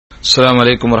السلام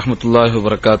عليكم ورحمة الله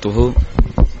وبركاته.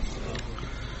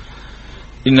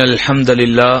 إن الحمد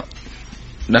لله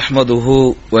نحمده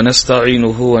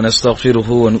ونستعينه ونستغفره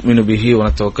ونؤمن به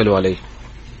ونتوكل عليه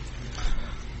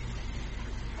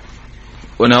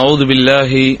ونعوذ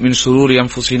بالله من شرور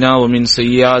أنفسنا ومن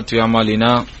سيئات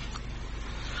أعمالنا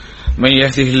من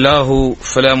يهده الله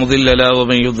فلا مضل له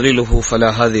ومن يضلله فلا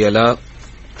هادي له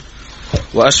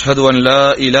وأشهد أن لا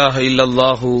إله إلا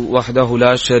الله وحده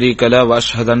لا شريك له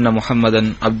وأشهد أن محمدا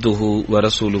عبده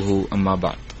ورسوله أما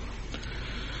بعد.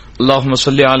 اللهم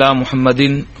صل على محمد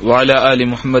وعلى آل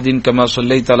محمد كما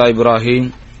صليت على إبراهيم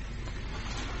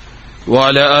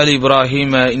وعلى آل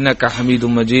إبراهيم إنك حميد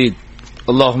مجيد.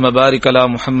 اللهم بارك على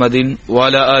محمد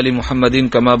وعلى آل محمد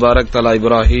كما باركت على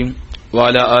إبراهيم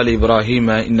وعلى آل إبراهيم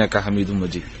إنك حميد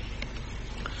مجيد.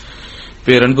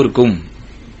 பேரன்பிற்கும்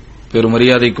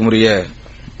பெருமரியாதைக்கும் உரிய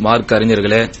மார்க்க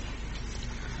அறிஞர்களே,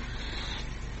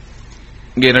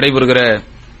 இங்கே நடைபெறுகிற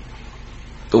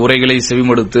உரைகளை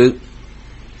செவிமடுத்து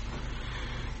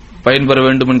பயன்பெற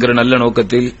வேண்டும் என்கிற நல்ல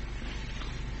நோக்கத்தில்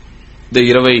இந்த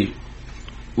இரவை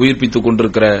உயிர்ப்பித்துக்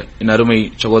கொண்டிருக்கிற என் அருமை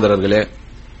சகோதரர்களே,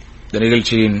 இந்த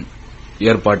நிகழ்ச்சியின்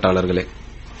ஏற்பாட்டாளர்களே,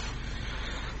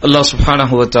 அல்லாஹ்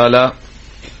சுப்ஹானஹு வ தஆலா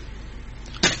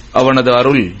அவனது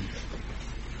அருள்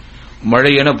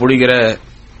மழை என பொழிகிற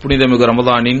புனிதமிகு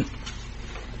ரமதானின்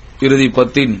இறுதி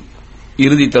பத்தின்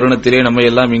இறுதி தருணத்திலே நம்மை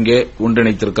எல்லாம் இங்கே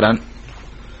ஒன்றிணைத்திருக்கிறான்.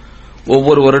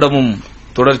 ஒவ்வொரு வருடமும்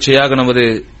தொடர்ச்சியாக நமது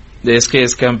இந்த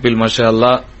எஸ்கேஎஸ் கேம்பில் மாஷா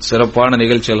அல்லாஹ் சிறப்பான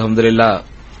நிகழ்ச்சி அல்ஹம்துலில்லாஹ்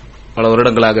பல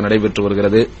வருடங்களாக நடைபெற்று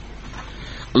வருகிறது.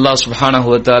 அல்லாஹ் சுப்ஹானஹு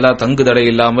வ தஆலா தங்கு தடை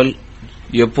இல்லாமல்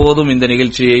எப்போதும் இந்த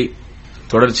நிகழ்ச்சியை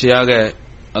தொடர்ச்சியாக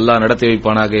அல்லாஹ் நடத்தி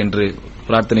வைப்பானாக என்று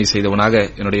பிரார்த்தனை செய்தவனாக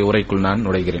என்னுடைய உரைக்குள் நான்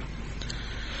நுழைகிறேன்.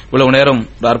 இவ்வளவு நேரம்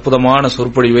ஒரு அற்புதமான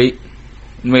சொற்பொழிவை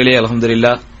உண்மையிலே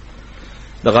அல்ஹம்துலில்லாஹ்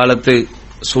இந்த காலத்து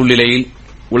சூழ்நிலையில்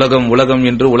உலகம்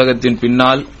என்று உலகத்தின்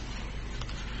பின்னால்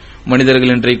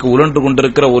மனிதர்கள் இன்றைக்கு உழன்று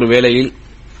கொண்டிருக்கிற ஒரு வேளையில்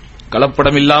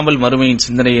கலப்படமில்லாமல் மறுமையின்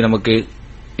சிந்தனையை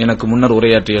எனக்கு முன்னர்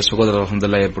உரையாற்றிய சகோதரர்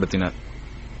அல்ஹம்துலில்லாஹ் ஏற்படுத்தினார்.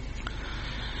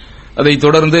 அதைத்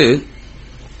தொடர்ந்து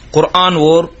குர்ஆன்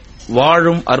ஓர்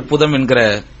வாழும் அற்புதம் என்கிற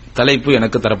தலைப்பு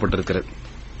எனக்கு தரப்பட்டிருக்கிறது.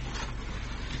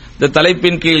 இந்த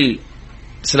தலைப்பின் கீழ்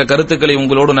சில கருத்துக்களை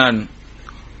உங்களோடு நான்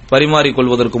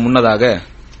பரிமாறிக்கொள்வதற்கு முன்னதாக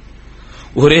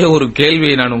ஒரே ஒரு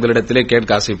கேள்வியை நான் உங்களிடத்திலே கேட்க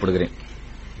ஆசைப்படுகிறேன்.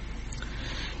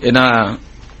 ஏன்னா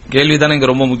கேள்விதானே இங்க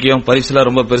ரொம்ப முக்கியம். பரிசுல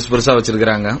ரொம்ப பெருசா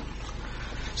வச்சிருக்கிறாங்க,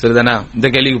 சரிதானா? இந்த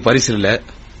கேள்விக்கு பரிசு இல்ல,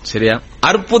 சரியா?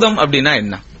 அற்புதம் அப்படின்னா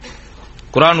என்ன?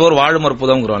 குர்ஆன் ஓர் வாழும்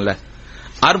அற்புதம்ங்கிறோம்ல,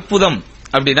 அற்புதம்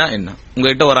அப்படின்னா என்ன?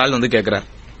 உங்ககிட்ட ஒரு ஆள் வந்து கேட்கிறார்,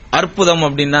 அற்புதம்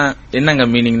அப்படின்னா என்னங்க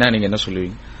மீனிங்னா நீங்க என்ன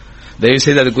சொல்லுவீங்க?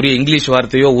 தயவுசெய்து அதுக்குரிய இங்கிலீஷ்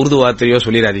வார்த்தையோ உருது வார்த்தையோ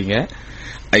சொல்லிடாதீங்க.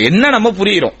 என்ன நம்ம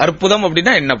புரியுறோம்? அற்புதம்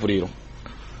அப்படின்னா என்ன புரியுறோம்?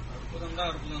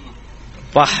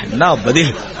 என்ன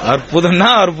பதில்? அற்புதம்னா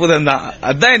அற்புதம் தான்.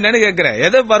 அதான் என்னன்னு கேட்கிறேன்.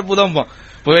 எதை அற்புதம்?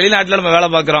 இப்ப வெளிநாட்டுல நம்ம வேலை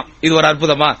பார்க்கிறோம், இது ஒரு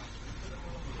அற்புதமா?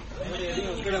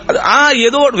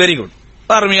 ஏதோடு வெரி குட்,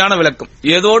 அருமையான விளக்கம்.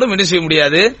 ஏதோடும் என்ன செய்ய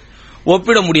முடியாது,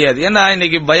 ஒப்பிட முடியாது. ஏன்னா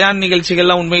இன்னைக்கு பயான்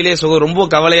நிகழ்ச்சிகள்லாம் உண்மையிலேயே ரொம்ப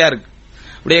கவலையா இருக்கு.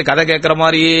 அப்படியே கதை கேட்கிற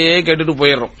மாதிரியே கேட்டுட்டு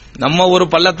போயிடுறோம். நம்ம ஒரு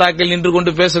பள்ளத்தாக்கில் நின்று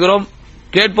கொண்டு பேசுகிறோம்,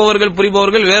 கேட்பவர்கள்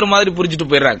புரிபவர்கள் வேறு மாதிரி புரிஞ்சுட்டு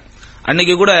போயிடுறாங்க.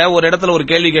 அன்னைக்கு கூட ஒரு இடத்துல ஒரு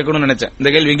கேள்வி கேட்கணும்னு நினைச்சேன். இந்த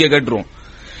கேள்வி இங்கே கேட்டுருவோம்.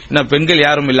 ஏன்னா பெண்கள்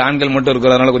யாரும் இல்ல, ஆண்கள் மட்டும்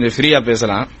இருக்கிறதுனால கொஞ்சம் ஃப்ரீயா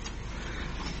பேசலாம்.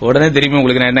 உடனே தெரியுமா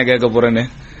உங்களுக்கு நான் என்ன கேட்க போறேன்னு?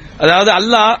 அதாவது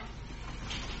அல்லாஹ்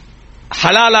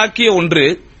ஹலாலாக்கிய ஒன்று,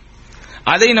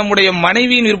 அதை நம்முடைய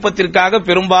மனைவியின் விருப்பத்திற்காக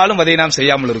பெரும்பாலும் அதை நாம்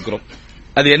செய்யாமல் இருக்கிறோம்.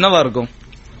 அது என்னவா இருக்கும்?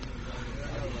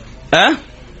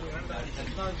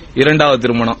 இரண்டாவது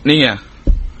திருமணம். நீங்க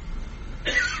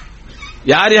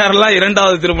யாரெல்லாம்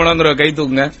இரண்டாவது திருமணங்கிற கை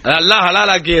தூக்குங்க. அதெல்லாம்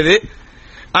ஹலாலாக்கியது,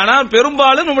 ஆனால்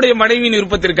பெரும்பாலும் நம்முடைய மனைவியின்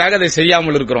விருப்பத்திற்காக அதை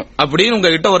செய்யாமல் இருக்கிறோம் அப்படின்னு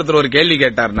உங்ககிட்ட ஒருத்தர் ஒரு கேள்வி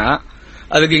கேட்டார்னா,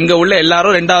 அதுக்கு இங்க உள்ள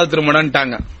எல்லாரும் இரண்டாவது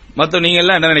திருமணம்ட்டாங்க. மொத்தம் நீங்க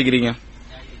எல்லாம் என்ன நினைக்கிறீங்க?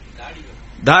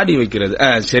 தாடி வைக்கிறது.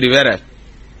 சரி, வேற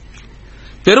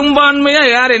பெரும்பான்மையா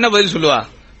யார் என்ன பதில் சொல்லுவா?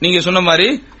 நீங்க சொன்ன மாதிரி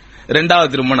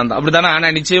இரண்டாவது திருமணம் தான். அப்படித்தானே? ஆனா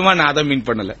நிச்சயமா நான் அதை மீன்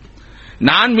பண்ணல.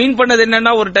 நான் மீன் பண்ணது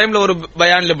என்னன்னா, ஒரு டைம்ல ஒரு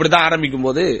பயான்ல இப்படிதான் ஆரம்பிக்கும்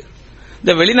போது,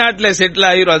 இந்த வெளிநாட்டுல செட்டில்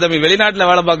ஆகிரும், வெளிநாட்டுல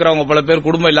வேலை பார்க்கறவங்க பல பேர்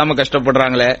குடும்பம் இல்லாம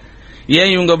கஷ்டப்படுறாங்களே,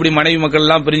 ஏன் இவங்க அப்படி மனைவி மக்கள்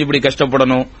எல்லாம் பிரிஞ்சு இப்படி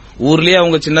கஷ்டப்படணும்? ஊர்லயே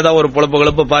அவங்க சின்னதா ஒரு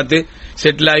பொழப்ப பார்த்து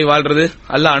செட்டில் ஆகி வாழ்றது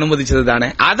எல்லாம் அனுமதிச்சது தானே,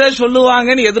 அதை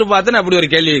சொல்லுவாங்கன்னு எதிர்பார்த்து நான் அப்படி ஒரு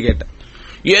கேள்வியை கேட்டேன்.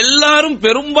 எல்லாரும்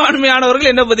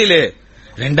பெரும்பான்மையானவர்கள் என்ன பதிலே?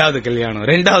 ரெண்டாவது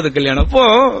கல்யாணம். அப்போ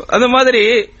அந்த மாதிரி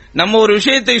நம்ம ஒரு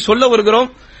விஷயத்தை சொல்ல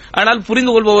வருகிறோம், ஆனால்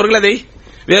புரிந்து கொள்பவர்கள் அதை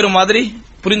வேறு மாதிரி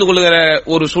புரிந்து கொள்கிற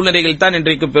ஒரு சூழ்நிலைகள் தான்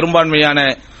இன்றைக்கு பெரும்பான்மையான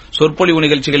சொற்பொழிவு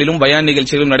நிகழ்ச்சிகளிலும் பயான்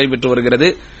நிகழ்ச்சிகளிலும் நடைபெற்று வருகிறது.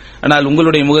 ஆனால்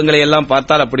உங்களுடைய முகங்களை எல்லாம்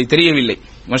பார்த்தால் அப்படி தெரியவில்லை.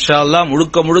 மாஷா அல்லாஹ்,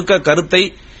 முழுக்க கருத்தை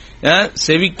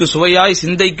செவிக்கு சுவையாய்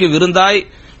சிந்தைக்கு விருந்தாய்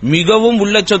மிகவும்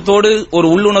உள்ளச்சத்தோடு ஒரு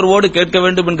உள்ளுணர்வோடு கேட்க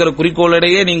வேண்டும் என்கிற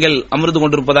குறிக்கோளிடையே நீங்கள் அமர்ந்து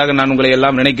கொண்டிருப்பதாக நான் உங்களை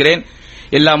எல்லாம் நினைக்கிறேன்.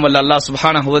 எல்லாம் வல்ல அல்லாஹ்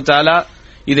சுப்ஹானஹு வ தஆலா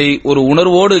இதை ஒரு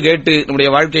உணர்வோடு கேட்டு நம்முடைய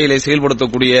வாழ்க்கையிலே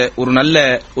செயல்படுத்தக்கூடிய ஒரு நல்ல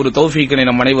ஒரு தௌஃபீக்கினை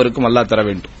நம் அனைவருக்கும் அல்லாஹ் தர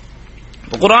வேண்டும்.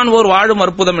 குர்ஆன் ஓர் வாழும்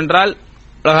அற்புதம் என்றால்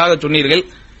அழகாக சொன்னீர்கள்.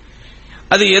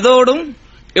 அது எதோடும்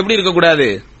எப்படி இருக்கக்கூடாது,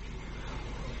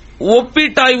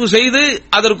 ஒப்பீட்டாய்வு செய்து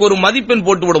அதற்கு ஒரு மதிப்பெண்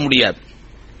போட்டுவிட முடியாது.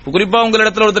 குறிப்பா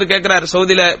உங்களிடத்துல ஒருத்தர் கேட்கிறார்,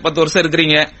 சவுதியில 10 வருஷம்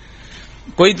இருக்கிறீங்க,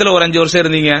 குவைத்துல ஒரு 5 வருஷம்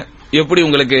இருந்தீங்க, எப்படி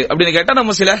உங்களுக்கு அப்படின்னு கேட்டா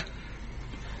நம்ம சில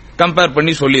கம்பேர்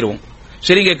பண்ணி சொல்லிடுவோம்.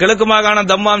 சரிங்க, கிழக்கு மாகாணம்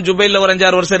தம்மாம் ஜுபைல்ல ஒரு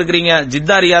 5-6 வருஷம் இருக்கிறீங்க,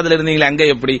 ஜித்தா ரியாதுல இருந்தீங்களே அங்க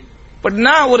எப்படி,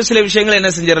 பட்னா ஒரு சில விஷயங்களை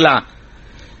என்ன செஞ்சிடலாம்,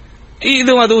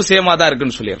 இதுவும் அதுவும் சேமா தான்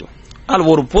இருக்குன்னு சொல்லிடலாம். ஆனால்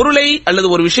ஒரு பொருளை அல்லது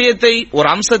ஒரு விஷயத்தை ஒரு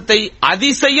அம்சத்தை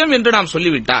அதிசயம் என்று நாம்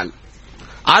சொல்லிவிட்டால்,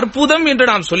 அற்புதம் என்று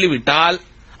நாம் சொல்லிவிட்டால்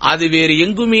அது வேறு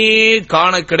எங்குமே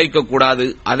காண கிடைக்கக்கூடாது.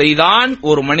 அதைதான்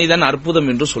ஒரு மனிதன் அற்புதம்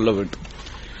என்று சொல்ல வேண்டும்.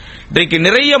 இன்றைக்கு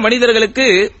நிறைய மனிதர்களுக்கு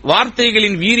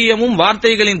வார்த்தைகளின் வீரியமும்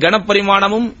வார்த்தைகளின்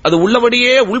கனப்பரிமாணமும் அது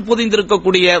உள்ளபடியே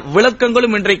உள்பொதிந்திருக்கக்கூடிய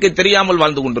விளக்கங்களும் இன்றைக்கு தெரியாமல்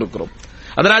வாழ்ந்து கொண்டிருக்கிறோம்.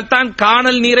 அதனால்தான்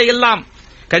காணல் நீரை எல்லாம்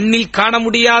கண்ணில் காண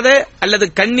முடியாத அல்லது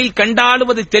கண்ணில் கண்டாலும்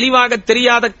அது தெளிவாக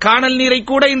தெரியாத காணல் நீரை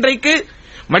கூட இன்றைக்கு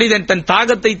மனிதன் தன்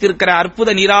தாகத்தை தீர்க்கிற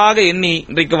அற்புத நீராக எண்ணி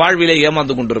இன்றைக்கு வாழ்விலே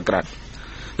ஏமாந்து கொண்டிருக்கிறார்.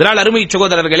 இதனால் அருமை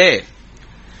சகோதரர்களே,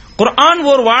 குர்ஆன்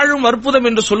ஓர் வாழும் அற்புதம்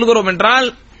என்று சொல்லுகிறோம் என்றால்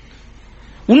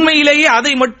உண்மையிலேயே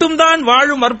அதை மட்டும்தான்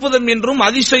வாழும் அற்புதம் என்றும்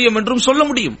அதிசயம் என்றும் சொல்ல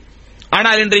முடியும்.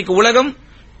 ஆனால் இன்றைக்கு உலகம்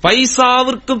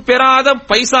பைசாவிற்கு பெறாத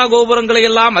பைசா கோபுரங்களை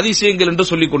எல்லாம் அதிசயங்கள் என்று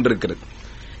சொல்லிக் கொண்டிருக்கிறது.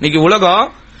 இன்னைக்கு உலகம்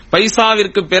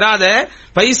பைசாவிற்கு பெறாத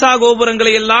பைசா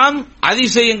கோபுரங்களை எல்லாம்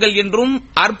அதிசயங்கள் என்றும்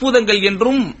அற்புதங்கள்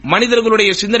என்றும்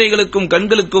மனிதர்களுடைய சிந்தனைகளுக்கும்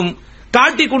கண்களுக்கும்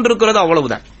காட்டிக் கொண்டிருக்கிறது,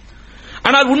 அவ்வளவுதான்.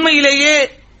 ஆனால் உண்மையிலேயே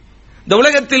இந்த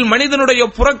உலகத்தில் மனிதனுடைய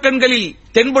புறக்கண்களில்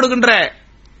தென்படுகின்ற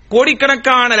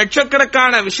கோடிக்கணக்கான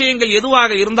லட்சக்கணக்கான விஷயங்கள்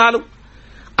எதுவாக இருந்தாலும்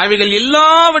அவைகள்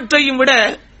எல்லாவற்றையும் விட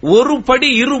ஒரு படி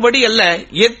இருபடி அல்ல,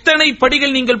 எத்தனை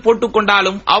படிகள் நீங்கள்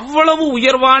போட்டுக்கொண்டாலும் அவ்வளவு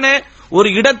உயர்வான ஒரு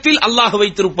இடத்தில் அல்லாஹ்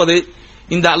வைத்திருப்பது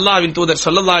இந்த அல்லாஹ்வின் தூதர்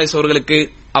ஸல்லல்லாஹு அலைஹி அவர்களுக்கு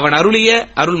அவன் அருளிய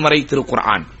அருள்மறை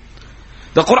திருக்குர்ஆன்.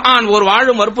 இந்த குர்ஆன் ஒரு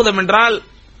வாழும் அற்புதம் என்றால்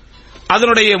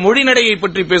அதனுடைய மொழிநடையை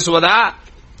பற்றி பேசுவதா,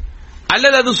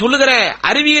 அல்லது அது சொல்லுகிற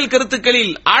அறிவியல்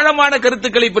கருத்துக்களில் ஆழமான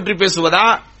கருத்துக்களை பற்றி பேசுவதா,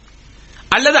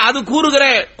 அல்லது அது கூறுகிற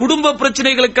குடும்ப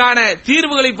பிரச்சனைகளுக்கான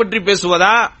தீர்வுகளை பற்றி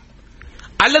பேசுவதா,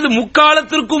 அல்லது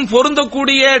முக்காலத்திற்கும்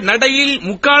பொருந்தக்கூடிய நடையில்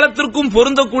முக்காலத்திற்கும்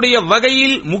பொருந்தக்கூடிய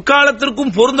வகையில்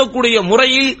முக்காலத்திற்கும் பொருந்தக்கூடிய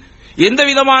முறையில்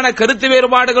எந்தவிதமான கருத்து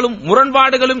வேறுபாடுகளும்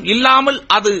முரண்பாடுகளும் இல்லாமல்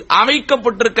அது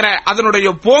அமைக்கப்பட்டிருக்கிற அதனுடைய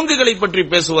போங்குகளை பற்றி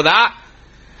பேசுவதா,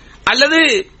 அல்லது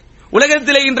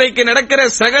உலகத்திலே இன்றைக்கு நடக்கிற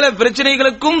சகல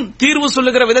பிரச்சனைகளுக்கும் தீர்வு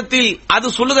சொல்லுகிற விதத்தில் அது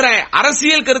சொல்லுகிற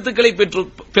அரசியல் கருத்துக்களை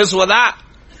பேசுவதா,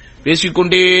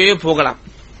 பேசிக்கொண்டே போகலாம்.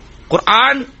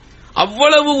 குர்ஆன்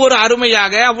அவ்வளவு ஒரு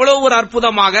அருமையாக, அவ்வளவு ஒரு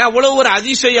அற்புதமாக, அவ்வளவு ஒரு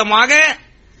அதிசயமாக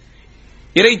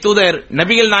இறை தூதர்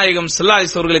நபிகள் நாயகம் ஸல்லல்லாஹு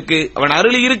அலைஹி அவர்களுக்கு அவன்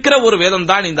அருளி இருக்கிற ஒரு வேதம்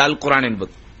தான் இந்த அல் குர்ஆன்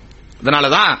என்பது.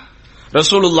 அதனாலதான்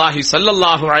ரசூலுல்லாஹி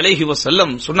ஸல்லல்லாஹு அலைஹி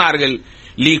வஸல்லம் சொன்னார்கள்,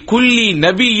 லி குல்லி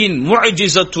நபியின்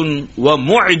முஅஜிஸத்துன் வ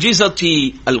முஅஜிஸதி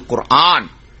அல் குர்ஆன்.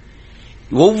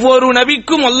 ஒவ்வொரு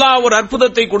நபிக்கும் அல்லாஹ் ஒரு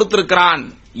அற்புதத்தை கொடுத்திருக்கிறான்,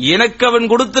 எனக்கு அவன்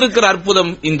கொடுத்திருக்கிற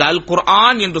அற்புதம் இந்த அல்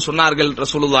குர்ஆன் என்று சொன்னார்கள்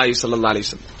ரசூலுல்லாஹி ஸல்லல்லாஹு அலைஹி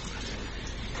வஸல்லம்.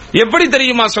 எப்படி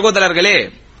தெரியுமா சகோதரர்களே,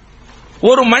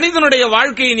 ஒரு மனிதனுடைய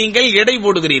வாழ்க்கையை நீங்கள் எடை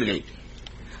போடுகிறீர்கள்,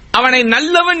 அவனை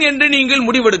நல்லவன் என்று நீங்கள்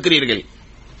முடிவெடுக்கிறீர்கள்.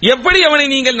 எப்படி அவனை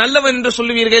நீங்கள் நல்லவன் என்று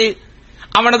சொல்லுவீர்கள்?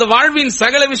 அவனது வாழ்வின்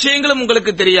சகல விஷயங்களும்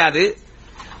உங்களுக்கு தெரியாது,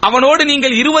 அவனோடு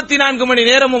நீங்கள் 24 மணி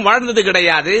நேரமும் வாழ்ந்தது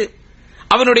கிடையாது,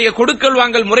 அவனுடைய கொடுக்கல்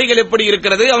வாங்கல் முறைகள் எப்படி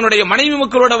இருக்கிறது, அவனுடைய மனைவி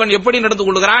மக்களோடு அவன் எப்படி நடந்து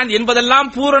கொள்கிறான் என்பதெல்லாம்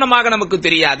பூரணமாக நமக்கு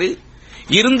தெரியாது.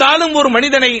 இருந்தாலும் ஒரு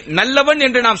மனிதனை நல்லவன்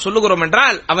என்று நாம் சொல்லுகிறோம்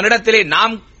என்றால் அவனிடத்திலே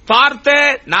நாம் பார்த்த,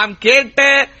 நாம் கேட்ட,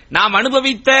 நாம்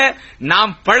அனுபவித்த,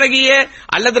 நாம் பழகிய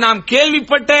அல்லது நாம்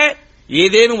கேள்விப்பட்ட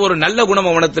ஏதேனும் ஒரு நல்ல குணம்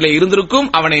அவனத்திலே இருந்திருக்கும்,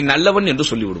 அவனை நல்லவன் என்று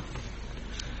சொல்லிவிடும்.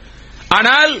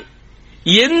 ஆனால்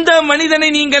எந்த மனிதனை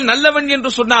நீங்கள் நல்லவன்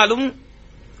என்று சொன்னாலும்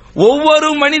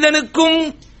ஒவ்வொரு மனிதனுக்கும்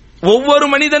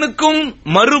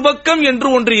மறுபக்கம் என்று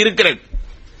ஒன்று இருக்கிறது.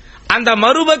 அந்த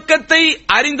மறுபக்கத்தை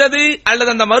அறிந்தது அல்லது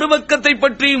அந்த மறுபக்கத்தை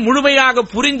பற்றி முழுமையாக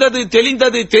புரிந்தது,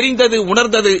 தெளிந்தது, தெரிந்தது,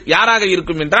 உணர்ந்தது யாராக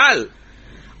இருக்கும் என்றால்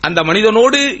அந்த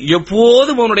மனிதனோடு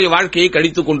எப்போதும் அவனுடைய வாழ்க்கையை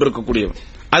கழித்துக் கொண்டிருக்கக்கூடியவன்.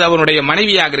 அது அவனுடைய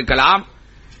மனைவியாக இருக்கலாம்,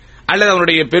 அல்லது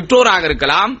அவனுடைய பெற்றோராக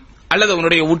இருக்கலாம், அல்லது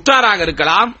அவனுடைய உற்றாராக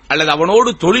இருக்கலாம், அல்லது அவனோடு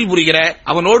தொழில் புரிகிற,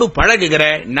 அவனோடு பழகுகிற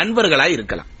நண்பர்களாய்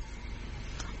இருக்கலாம்.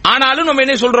 ஆனாலும் நம்ம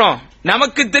என்ன சொல்றோம்,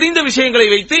 நமக்கு தெரிந்த விஷயங்களை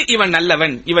வைத்து இவன்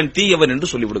நல்லவன், இவன் தீயவன் என்று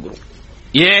சொல்லிவிடுகிறோம்.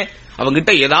 ஏன்?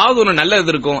 அவங்கிட்ட ஏதாவது ஒன்று நல்லது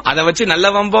இருக்கும், அதை வச்சு நல்ல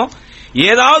வம்போம்,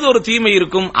 ஏதாவது ஒரு தீமை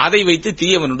இருக்கும், அதை வைத்து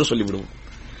தீயவன் என்று சொல்லிவிடுவோம்.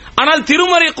 ஆனால்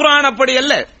திருமறை குர்ஆன் அப்படி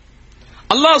அல்ல.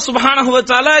 அல்லாஹ் சுப்ஹானஹு வ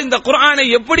தஆலா இந்த குர்ஆனை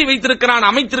எப்படி வைத்திருக்கிறான்,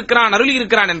 அமைத்திருக்கிறான், அருளி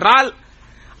இருக்கிறான் என்றால்,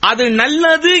 அது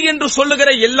நல்லது என்று சொல்லுகிற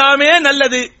எல்லாமே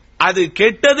நல்லது, அது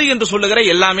கெட்டது என்று சொல்லுகிற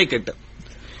எல்லாமே கெட்டது.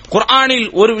 குர்ஆனில்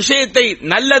ஒரு விஷயத்தை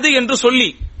நல்லது என்று சொல்லி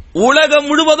உலகம்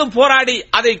முழுவதும் போராடி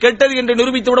அதை கெட்டது என்று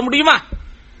நிரூபித்து விட முடியுமா?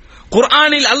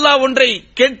 குர்ஆனில் அல்லாஹ் ஒன்றை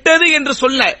கெட்டது என்று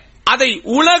சொல்ல அதை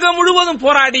உலகம் முழுவதும்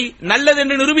போராடி நல்லது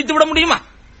என்று நிரூபித்து விட முடியுமா?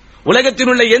 உலகத்தில்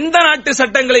உள்ள எந்த நாட்டு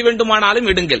சட்டங்களை வேண்டுமானாலும்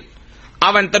எடுங்கள்,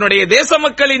 அவன் தன்னுடைய தேச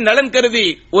மக்களின் நலன் கருதி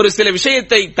ஒரு சில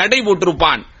விஷயத்தை தடை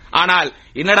போட்டிருப்பான். ஆனால்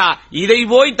என்னடா இதை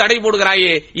போய் தடை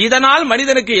போடுகிறாயே, இதனால்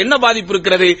மனிதனுக்கு என்ன பாதிப்பு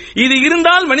இருக்கிறது, இது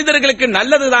இருந்தால் மனிதர்களுக்கு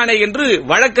நல்லதுதானே என்று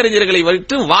வழக்கறிஞர்களை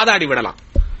வைத்து வாதாடி விடலாம்.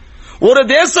 ஒரு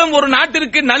தேசம் ஒரு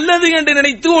நாட்டிற்கு நல்லது என்று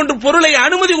நினைத்து ஒன்று பொருளை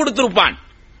அனுமதி கொடுத்திருப்பான்.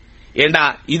 ஏண்டா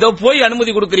இதை போய்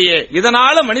அனுமதி கொடுக்கிறியே,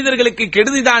 இதனால மனிதர்களுக்கு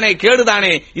கெடுதிதானே,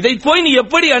 கேடுதானே, இதை போய் நீ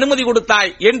எப்படி அனுமதி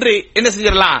கொடுத்தாய் என்று என்ன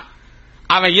செஞ்சிடலாம்?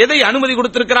 அவன் எதை அனுமதி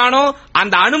கொடுத்திருக்கிறானோ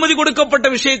அந்த அனுமதி கொடுக்கப்பட்ட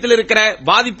விஷயத்தில் இருக்கிற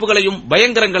பாதிப்புகளையும்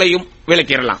பயங்கரங்களையும்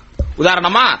விளக்கிடலாம்.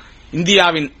 உதாரணமா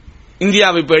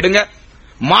இந்தியாவை இப்ப எடுங்க.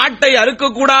 மாட்டை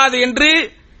அறுக்கக்கூடாது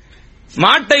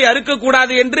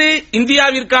என்று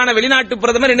இந்தியாவிற்கான வெளிநாட்டு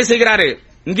பிரதமர் என்ன செய்கிறாரு?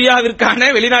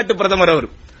 இந்தியாவிற்கான வெளிநாட்டு பிரதமர் அவர்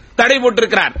தடை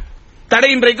போட்டிருக்கிறார். தடை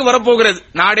இன்றைக்கு வரப்போகிறது.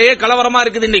 நாடே கலவரமா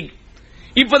இருக்குது இன்னைக்கு.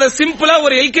 இப்ப சிம்பிளா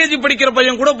ஒரு எல்கேஜி படிக்கிற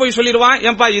பையன் கூட போய் சொல்லிடுவான்,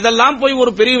 ஏன்பா இதெல்லாம் போய்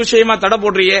ஒரு பெரிய விஷயமா தடை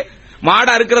போடுறியே, மாடு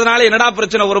அறுக்கிறதுனால என்னடா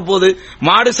பிரச்சனை வரப்போகுது,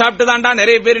 மாடு சாப்பிட்டு தான்டா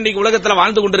நிறைய பேர் இன்னைக்கு உலகத்தில்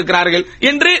வாழ்ந்து கொண்டிருக்கிறார்கள்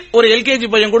என்று ஒரு எல்கேஜி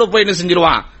பையன் கூட போய் என்ன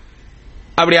செஞ்சிருவான்?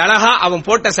 அப்படி அழகா அவன்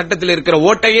போட்ட சட்டத்தில் இருக்கிற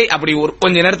ஓட்டையை அப்படி ஒரு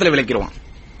கொஞ்ச நேரத்தில் விளக்கிடுவான்.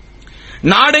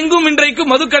 நாடெங்கும் இன்றைக்கு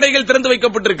மதுக்கடைகள் திறந்து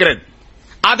வைக்கப்பட்டிருக்கிறது,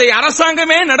 அதை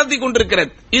அரசாங்கமே நடத்தி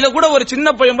கொண்டிருக்கிறது. இத கூட ஒரு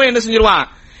சின்ன பையன் போய் என்ன செஞ்சிருவான்?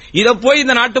 இதை போய்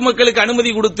இந்த நாட்டு மக்களுக்கு அனுமதி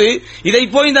கொடுத்து இதை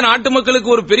போய் இந்த நாட்டு மக்களுக்கு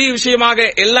ஒரு பெரிய விஷயமாக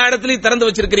எல்லா இடத்திலையும் திறந்து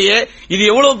வச்சிருக்கிறியே, இது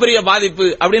எவ்வளவு பெரிய பாதிப்பு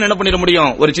அப்படின்னு என்ன பண்ணிட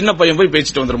முடியும்? ஒரு சின்ன பையன் போய்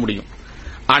பேசிட்டு வந்துட முடியும்.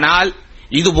 ஆனால்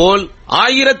இதுபோல்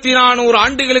 1400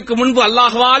 ஆண்டுகளுக்கு முன்பு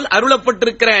அல்லாஹ்வால்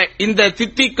அருளப்பட்டிருக்கிற இந்த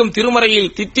தித்திக்கும்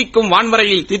திருமறையில், தித்திக்கும்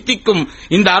வான்மறையில், தித்திக்கும்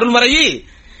இந்த அருள்மறையில்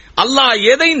அல்லாஹ்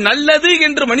எதை நல்லது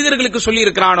என்று மனிதர்களுக்கு சொல்லி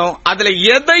இருக்கிறானோ அதுல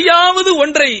எதையாவது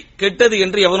ஒன்றை கெட்டது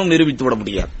என்று எவரும் நிரூபித்து விட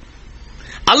முடியாது.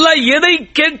 அல்லாஹ் எதை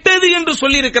கெட்டது என்று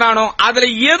சொல்லி இருக்கிறானோ அதுல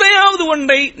எதையாவது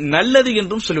ஒன்றை நல்லது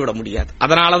என்றும் சொல்லிவிட முடியாது.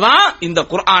 அதனாலதான் இந்த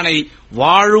குர்ஆனை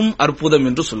வாழும் அற்புதம்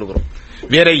என்று சொல்லுகிறோம்.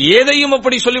 வேற எதையும்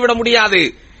அப்படி சொல்லிவிட முடியாது.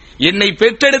 என்னை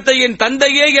பெற்றெடுத்த என்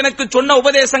தந்தையே எனக்கு சொன்ன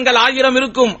உபதேசங்கள் 1000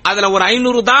 இருக்கும், அதுல ஒரு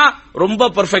 500 தான் ரொம்ப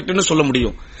பெர்ஃபெக்ட்னு சொல்ல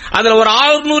முடியும், அதுல ஒரு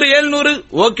 600 700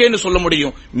 ஓகேன்னு சொல்ல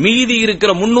முடியும். மீதி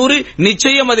இருக்கிற 300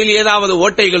 நிச்சயம் அதில் ஏதாவது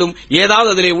ஓட்டைகளும்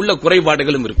ஏதாவது அதிலே உள்ள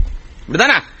குறைபாடுகளும் இருக்கும்.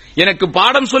 இப்படிதானே? எனக்கு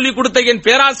பாடம் சொல்லிக் கொடுத்த என்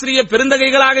பேராசிரியர்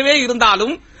பெருந்தகைகளாகவே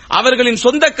இருந்தாலும் அவர்களின்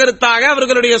சொந்த கருத்தாக,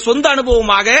 அவர்களுடைய சொந்த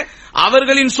அனுபவமாக,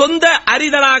 அவர்களின் சொந்த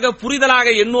அறிதலாக, புரிதலாக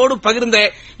என்னோடு பகிர்ந்த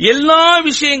எல்லா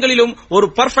விஷயங்களிலும் ஒரு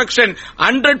பர்ஃபெக்ஷன்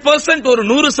 100%, ஒரு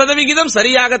 100%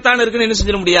 சரியாகத்தான் இருக்குன்னு என்ன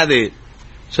செஞ்சிட முடியாது,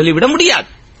 சொல்லிவிட முடியாது.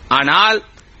 ஆனால்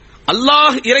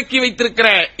அல்லாஹ் இறக்கி வைத்திருக்கிற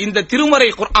இந்த திருமறை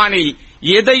குர்ஆனில்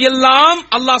எதையெல்லாம்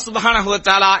அல்லாஹ் சுப்ஹானஹு வ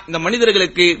தஆலா இந்த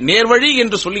மனிதர்களுக்கு நேர்வழி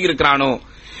என்று சொல்லி இருக்கிறானோ,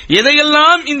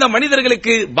 எதையெல்லாம் இந்த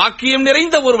மனிதர்களுக்கு பாக்கியம்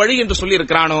நிறைந்த ஒரு வழி என்று சொல்லி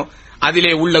இருக்கிறானோ,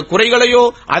 அதிலே உள்ள குறைகளையோ,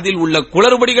 அதில் உள்ள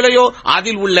குளறுபடிகளையோ,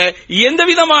 அதில் உள்ள எந்த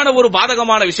விதமான ஒரு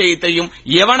பாதகமான விஷயத்தையும்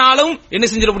எவனாலும் என்ன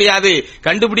செஞ்சிட முடியாது,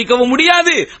 கண்டுபிடிக்கவும்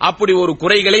முடியாது. அப்படி ஒரு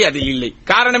குறைகளே அதில் இல்லை.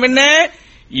 காரணம் என்ன?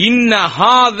 இன்ன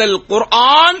ஹாதல்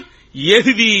குர்ஆன்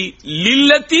யஹ்தி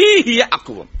லில்லதி ஹிய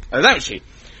அக்வம். அதுதான் விஷயம்.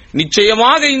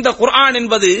 நிச்சயமாக இந்த குர்ஆன்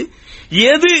என்பது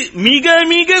எது மிக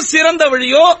மிக சிறந்த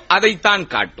வழியோ அதைத்தான்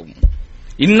காட்டும்.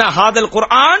 இன்ன ஹாதல்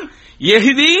குர்ஆன்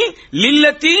யஹ்தி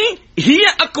லில்லதி ஹிய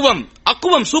அக்வம்.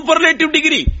 அக்வம் சூப்பர்லேட்டிவ்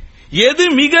டிகிரி. எது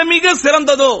மிக மிக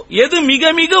சிறந்ததோ, எது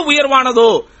மிக மிக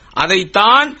உயர்வானதோ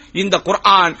அதைத்தான் இந்த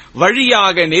குர்ஆன்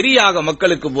வழியாக நெறியாக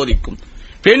மக்களுக்கு போதிக்கும்.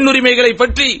 பெண் உரிமைகளை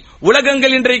பற்றி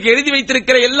உலகங்கள் இன்றைக்கு எழுதி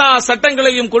வைத்திருக்கிற எல்லா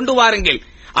சட்டங்களையும் கொண்டு வாருங்கள்.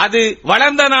 அது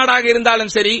வளர்ந்த நாடாக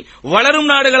இருந்தாலும் சரி, வளரும்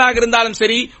நாடுகளாக இருந்தாலும்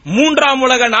சரி, 3ஆம்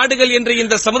உலக நாடுகள் என்று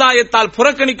இந்த சமுதாயத்தால்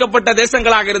புறக்கணிக்கப்பட்ட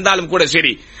தேசங்களாக இருந்தாலும் கூட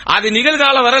சரி, அது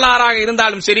நிகழ்கால வரலாறாக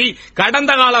இருந்தாலும் சரி,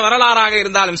 கடந்த கால வரலாறாக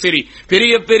இருந்தாலும் சரி,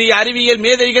 பெரிய பெரிய அறிவியல்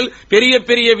மேதைகள், பெரிய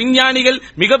பெரிய விஞ்ஞானிகள்,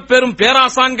 மிக பெரும்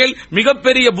பேராசான்கள்,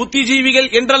 மிகப்பெரிய புத்திஜீவிகள்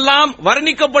என்றெல்லாம்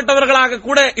வர்ணிக்கப்பட்டவர்களாக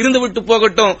கூட இருந்துவிட்டு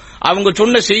போகட்டும், அவங்க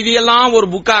சொன்ன செய்தியெல்லாம் ஒரு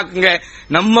புக்காக்குங்க.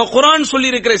 நம்ம குர்ஆன்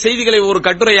சொல்லி இருக்கிற செய்திகளை ஒரு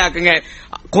கட்டுரையாக்குங்க.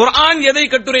 குர்ஆன் எதை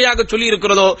கட்டுரையாக சொல்லி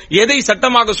இருக்கிறதோ, எதை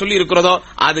சட்டமாக சொல்லி இருக்கிறதோ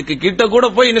அதுக்கு கிட்ட கூட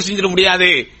போய் என்ன செஞ்சிட முடியாது,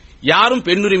 யாரும்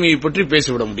பெண்ணுரிமையை பற்றி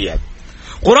பேசிவிட முடியாது.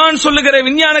 குர்ஆன் சொல்லுகிற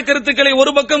விஞ்ஞான கருத்துக்களை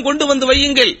ஒரு பக்கம் கொண்டு வந்து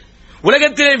வையுங்கள்.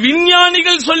 உலகத்திலே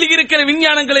விஞ்ஞானிகள் சொல்லி இருக்கிற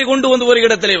விஞ்ஞானங்களை கொண்டு வந்து ஒரு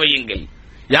இடத்திலே வையுங்கள்.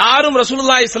 யாரும்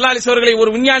ரசூலுல்லாஹி ஸல்லல்லாஹு அலைஹி வஸல்லம் அவர்களை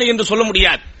ஒரு விஞ்ஞானி என்று சொல்ல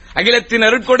முடியாது. அகிலத்தின்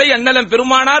அருட்கொடை அண்ணலம்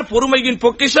பெருமானார், பொறுமையின்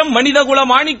பொக்கிஷம், மனிதகுல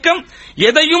மாணிக்கம்,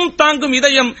 எதையும் தாங்கும்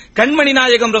இதயம், கண்மணி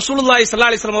நாயகம் ரசூலுல்லாஹி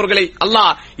ஸல்லல்லாஹு அலைஹி வஸல்லம் அவர்களை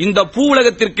அல்லாஹ் இந்த பூ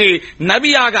உலகத்திற்கு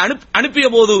நபியாக அனுப்பிய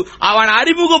போது அவன்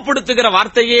அறிமுகப்படுத்துகிற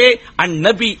வார்த்தையே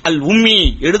அந்நபி அல் உம்மி,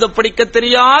 எழுத படிக்க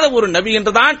தெரியாத ஒரு நபி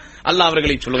என்றுதான் அல்லாஹ்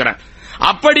அவர்களை சொல்கிறான்.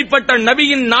 அப்படிப்பட்ட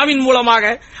நபியின் நாவின் மூலமாக,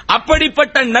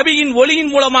 அப்படிப்பட்ட நபியின் ஒளியின்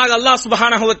மூலமாக அல்லாஹ்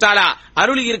சுப்ஹானஹு வ தஆலா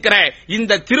அருளி இருக்கிற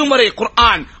இந்த திருமறை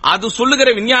குர்ஆன், அது சொல்லுகிற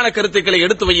விஞ்ஞான கருத்துக்களை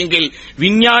எடுத்து வையுங்கள்.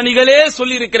 விஞ்ஞானிகளே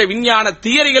சொல்லி இருக்கிற விஞ்ஞான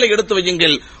தியரிகளை எடுத்து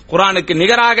வையுங்கள். குர்ஆனுக்கு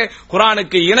நிகராக,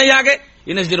 குர்ஆனுக்கு இணையாக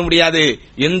என்ன செய்ய முடியாது,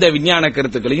 எந்த விஞ்ஞான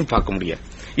கருத்துக்களையும் பார்க்க முடியாது.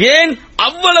 ஏன்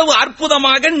அவ்வளவு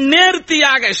அற்புதமாக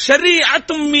நேர்த்தியாக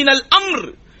ஷரீஅத்தும் மினல் அம்ர்,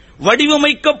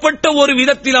 வடிவமைக்கப்பட்ட ஒரு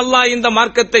விதத்தில் அல்லாஹ் இந்த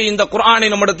மார்க்கத்தை, இந்த குர்ஆனை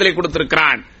நம்மிடத்திலே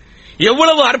கொடுத்திருக்கிறான்.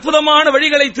 எவ்வளவு அற்புதமான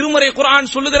வழிகளை திருமறை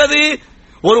குர்ஆன் சொல்லுகிறது.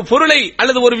 ஒரு பொருளை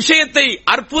அல்லது ஒரு விஷயத்தை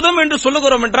அற்புதம் என்று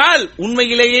சொல்லுகிறோம் என்றால்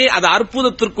உண்மையிலேயே அது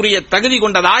அற்புதத்திற்குரிய தகுதி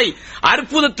கொண்டதாய்,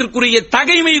 அற்புதத்திற்குரிய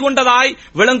தகைமை கொண்டதாய்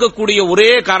விளங்கக்கூடிய ஒரே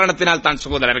காரணத்தினால் தான்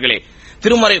சகோதரர்களே,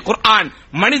 திருமறை குர்ஆன்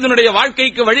மனிதனுடைய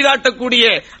வாழ்க்கைக்கு வழிகாட்டக்கூடிய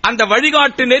அந்த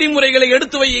வழிகாட்டு நெறிமுறைகளை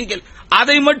எடுத்து வையுங்கள்.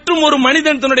 அதை மட்டும் ஒரு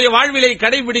மனிதன் தன்னுடைய வாழ்விலை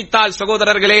கடைபிடித்தால்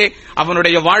சகோதரர்களே,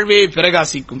 அவனுடைய வாழ்வே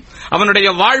பிரகாசிக்கும், அவனுடைய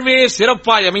வாழ்வே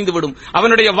சிறப்பாய் அமைந்துவிடும்.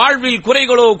 அவனுடைய வாழ்வில்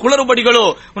குறைகளோ குளறுபடிகளோ,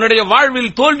 அவனுடைய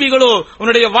வாழ்வில் தோல்விகளோ,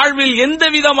 அவனுடைய வாழ்வில் எந்த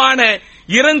விதமான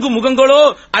இறங்கு முகங்களோ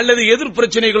அல்லது எதிர்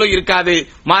பிரச்சனைகளோ இருக்காது.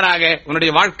 மாறாக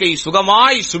அவனுடைய வாழ்க்கை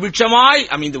சுகமாய் சுபிட்சமாய்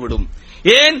அமைந்துவிடும்.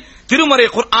 ஏன் திருமறை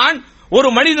குர்ஆன் ஒரு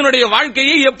மனிதனுடைய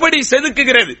வாழ்க்கையை எப்படி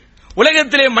செதுக்குகிறது?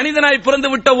 உலகத்திலே மனிதனாய்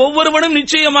பிறந்துவிட்ட ஒவ்வொருவனும்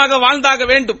நிச்சயமாக வாழ்ந்தாக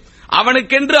வேண்டும்.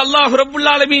 அவனுக்கென்று அல்லாஹ் ரப்புல்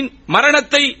ஆலமீன்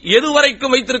மரணத்தை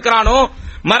எதுவரைக்கும் வைத்திருக்கிறானோ,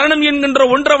 மரணம் என்கின்ற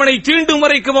ஒன்றவனை தீண்டும்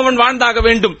வரைக்கும் அவன் வாழ்ந்தாக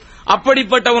வேண்டும்.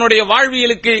 அப்படிப்பட்டவனுடைய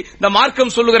வாழ்வியலுக்கு இந்த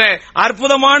மார்க்கம் சொல்லுகிற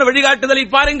அற்புதமான வழிகாட்டுதலை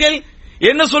பாருங்கள்.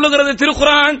 என்ன சொல்லுகிறது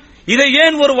திருக்குர்ஆன்? இதை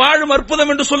ஏன் ஒரு வாழும்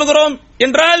அற்புதம் என்று சொல்லுகிறோம்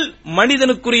என்றால்,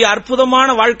 மனிதனுக்குரிய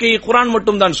அற்புதமான வாழ்க்கையை குர்ஆன்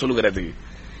மட்டும் தான் சொல்லுகிறது.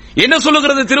 என்ன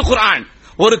சொல்லுகிறது திருக்குர்ஆன்?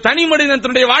 ஒரு தனி மனிதன்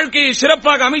தன்னுடைய வாழ்க்கையை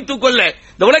சிறப்பாக அமைத்துக் கொள்ள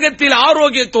இந்த உலகத்தில்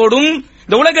ஆரோக்கியத்தோடும்,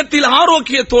 இந்த உலகத்தில்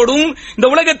ஆரோக்கியத்தோடும், இந்த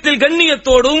உலகத்தில்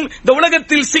கண்ணியத்தோடும், இந்த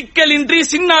உலகத்தில் சிக்கலின்றி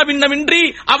சின்னாபின்னமின்றி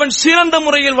அவன் சிறந்த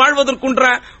முறையில்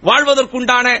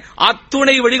வாழ்வதற்குண்டான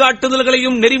அத்துணை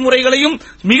வழிகாட்டுதல்களையும் நெறிமுறைகளையும்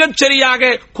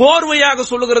மிகச்சரியாக கோர்வையாக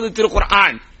சொல்லுகிறது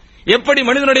திருக்குர்ஆன். எப்படி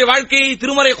மனிதனுடைய வாழ்க்கையை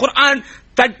திருமறை குர்ஆன்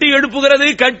தட்டி எழுப்புகிறது,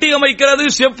 கட்டி அமைக்கிறது,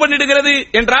 செப்பனிடுகிறது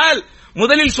என்றால்,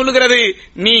 முதலில் சொல்லுகிறது,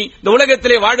 நீ இந்த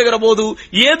உலகத்திலே வாழுகிற போது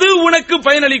எது உனக்கு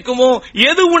பயனளிக்குமோ,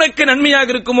 எது உனக்கு நன்மையாக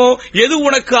இருக்குமோ, எது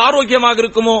உனக்கு ஆரோக்கியமாக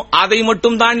இருக்குமோ அதை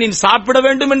மட்டும் தான் நீ சாப்பிட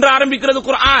வேண்டும் என்று ஆரம்பிக்கிறது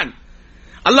குர்ஆன்.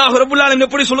 அல்லாஹ் ரப்புல் ஆலமீன்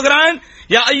எப்படி சொல்கிறான்?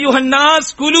 யா அய்யுஹன்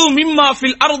நாஸ் குலு மிம்மா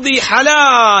ஃபில் அர்தி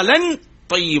ஹலாலன்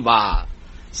தய்யிபா.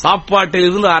 சாப்பாட்டில்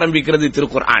இருந்து ஆரம்பிக்கிறது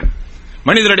திருக்குர்ஆன்.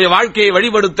 மனிதனுடைய வாழ்க்கையை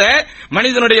வழிபடுத்த,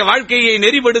 மனிதனுடைய வாழ்க்கையை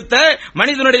நெறிப்படுத்த,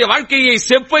 மனிதனுடைய வாழ்க்கையை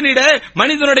செப்பனிட,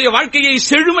 மனிதனுடைய வாழ்க்கையை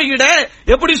செழுமையிட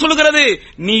எப்படி சொல்லுகிறது?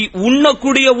 நீ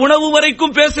உண்ணக்கூடிய உணவு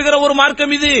வரைக்கும் பேசுகிற ஒரு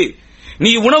மார்க்கம் இது.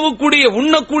 நீ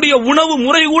உண்ணக்கூடிய உணவு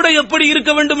முறை கூட எப்படி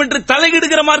இருக்க வேண்டும் என்று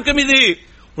தலையிடுகிற மார்க்கம் இது.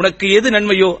 உனக்கு எது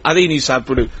நன்மையோ அதை நீ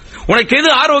சாப்பிடு, உனக்கு எது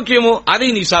ஆரோக்கியமோ அதை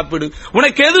நீ சாப்பிடு,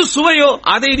 உனக்கு எது சுவையோ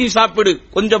அதை நீ சாப்பிடு.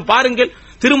 கொஞ்சம் பாருங்கள்,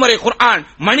 திருமறை குர்ஆன்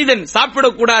மனிதன்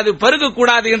சாப்பிடக்கூடாது,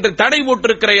 பருகக்கூடாது என்று தடை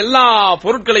போட்டிருக்கிற எல்லா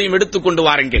பொருட்களையும் எடுத்துக்கொண்டு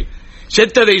வாருங்கள்.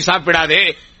 செத்ததை சாப்பிடாதே,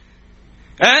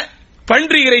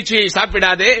 பன்றி இறைச்சியை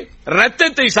சாப்பிடாதே,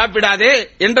 ரத்தத்தை சாப்பிடாதே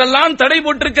என்றெல்லாம் தடை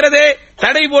போட்டிருக்கிறதே.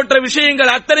 தடை போட்ட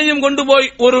விஷயங்கள் அத்தனையும் கொண்டு போய்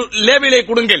ஒரு லேபிலே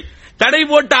கொடுங்கள். தடை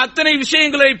போட்ட அத்தனை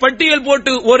விஷயங்களை பட்டியல்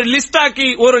போட்டு ஒரு லிஸ்ட் ஆக்கி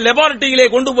ஒரு லெபார்டரியிலே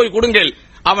கொண்டு போய் கொடுங்கள்.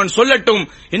 அவன் சொல்லட்டும்,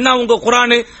 என்ன உங்க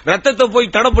குர்ஆன் ரத்தத்தை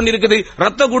போய் தடை பண்ணிருக்குது,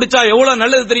 ரத்தம் குடிச்சா எவ்வளவு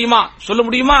நல்லது தெரியுமா? சொல்ல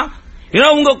முடியுமா? ஏன்னா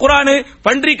உங்க குர்ஆன்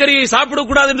பன்றிக்கறியை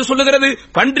சாப்பிடக்கூடாது என்று சொல்லுகிறது.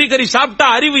 பன்றிக்கறி சாப்பிட்டா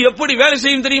அறிவு எப்படி வேலை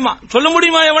செய்யும் தெரியுமா? சொல்ல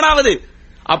முடியுமா எவனாவது?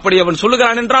 அப்படி அவன்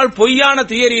சொல்லுகிறான் என்றால் பொய்யான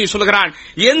தியரியை சொல்லுகிறான்.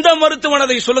 எந்த மருத்துவன்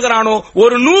அதை சொல்லுகிறானோ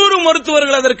ஒரு 100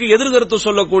 மருத்துவர்கள் அதற்கு எதிர்கருத்து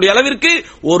சொல்லக்கூடிய அளவிற்கு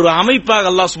ஒரு அமைப்பாக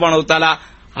அல்லாஹ் சுப்ஹானஹு வ தஆலா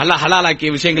ஹலாலாக்கிய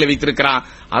விஷயங்களை வைத்திருக்கிறான்.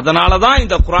 அதனாலதான்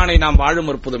இந்த குர்ஆனை நாம்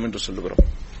வாழும் அற்புதம் என்று சொல்லுகிறோம்.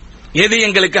 எது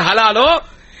எங்களுக்கு ஹலாலோ,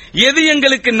 எது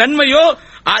எங்களுக்கு நன்மையோ,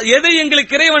 எதை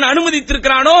எங்களுக்கு இறைவன்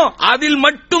அனுமதித்திருக்கிறானோ அதில்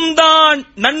மட்டும்தான்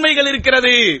நன்மைகள்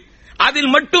இருக்கிறது, அதில்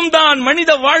மட்டும்தான்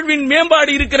மனித வாழ்வின்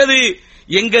மேம்பாடு இருக்கிறது.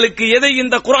 எங்களுக்கு எதை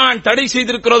இந்த குர்ஆன் தடை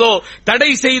செய்திருக்கிறதோ,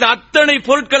 தடை செய்த அத்தனை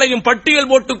பொருட்களையும் பட்டியல்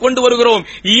போட்டு கொண்டு வருகிறோம்.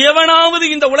 எவனாவது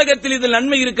இந்த உலகத்தில் இதில்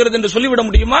நன்மை இருக்கிறது என்று சொல்லிவிட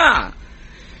முடியுமா?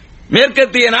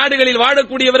 மேற்கத்திய நாடுகளில்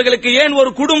வாழக்கூடியவர்களுக்கு ஏன் ஒரு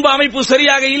குடும்ப அமைப்பு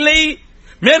சரியாக இல்லை?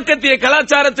 மேற்கத்திய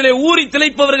கலாச்சாரத்திலே ஊறி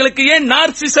திளைப்பவர்களுக்கு ஏன்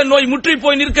நார்சிச நோய் முற்றி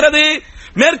போய் நிற்கிறது?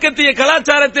 மேற்கத்திய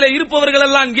கலாச்சாரத்தில் இருப்பவர்கள்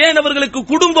எல்லாம் ஏன் அவர்களுக்கு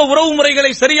குடும்ப உறவு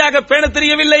முறைகளை சரியாக பேண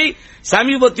தெரியவில்லை?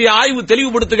 சமீபத்திய ஆய்வு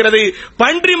தெளிவுபடுத்துகிறது,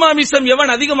 பன்றி மாமிசம்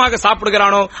எவன் அதிகமாக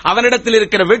சாப்பிடுகிறானோ அவனிடத்தில்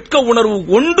இருக்கிற வெட்க உணர்வு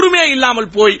ஒன்றுமே இல்லாமல்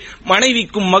போய்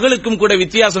மனைவிக்கும் மகளுக்கும் கூட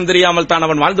வித்தியாசம் தெரியாமல் தான்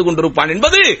அவன் வாழ்ந்து கொண்டிருப்பான்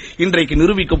என்பது இன்றைக்கு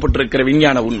நிரூபிக்கப்பட்டிருக்கிற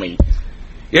விஞ்ஞான உண்மை.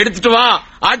 எடுத்துட்டு வா,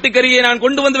 ஆட்டுக்கறியை நான்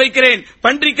கொண்டு வந்து வைக்கிறேன்,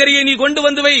 பன்றிக்கறியை நீ கொண்டு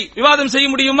வந்து வை, விவாதம் செய்ய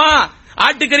முடியுமா?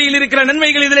 ஆட்டுக்கறியில் இருக்கிற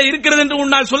நன்மைகள் இதில் இருக்கிறது என்று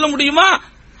உன்னால் சொல்ல முடியுமா?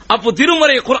 அப்போ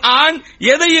திருமறை குர்ஆன்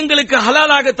எதை எங்களுக்கு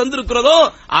ஹலாலாக தந்திருக்கிறதோ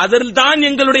அதில் தான்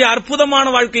எங்களுடைய அற்புதமான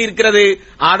வாழ்க்கை இருக்கிறது.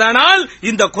 அதனால்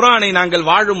இந்த குர்ஆனை நாங்கள்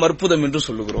வாழும் அற்புதம் என்று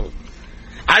சொல்லுகிறோம்.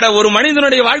 ஒரு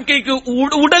மனிதனுடைய வாழ்க்கைக்கு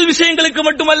உடல் விஷயங்களுக்கு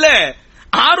மட்டுமல்ல,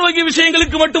 ஆரோக்கிய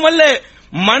விஷயங்களுக்கு மட்டுமல்ல,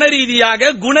 மன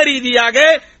ரீதியாக குண ரீதியாக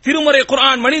திருமறை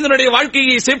குர்ஆன் மனிதனுடைய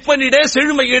வாழ்க்கையை செப்பனிட,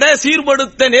 செழுமையிட,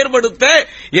 சீர்படுத்த, நேர்படுத்த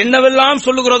என்னவெல்லாம்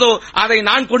சொல்லுகிறதோ அதை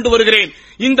நான் கொண்டு வருகிறேன்.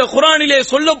 இந்த குர்ஆனிலே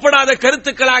சொல்லப்படாத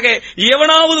கருத்துக்களாக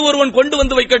எவனாவது ஒருவன் கொண்டு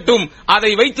வந்து வைக்கட்டும்.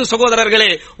 அதை வைத்து சகோதரர்களே,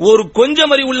 ஒரு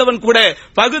கொஞ்சம் அறிவு உள்ளவன் கூட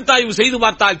பகுத்தாய்வு செய்து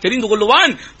பார்த்தால் தெரிந்து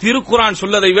கொள்வான், திருக்குர்ஆன்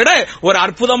சொல்லதை விட ஒரு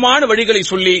அற்புதமான வழிகளை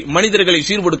சொல்லி மனிதர்களை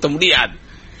சீர்படுத்த முடியாது.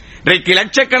 இன்றைக்கு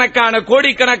லட்சக்கணக்கான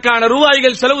கோடிக்கணக்கான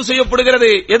ரூபாய்கள் செலவு செய்யப்படுகிறது.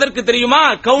 எதற்கு தெரியுமா?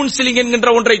 கவுன்சிலிங் என்கின்ற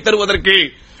ஒன்றை தருவதற்கு.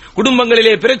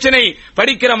 குடும்பங்களிலே பிரச்சனை,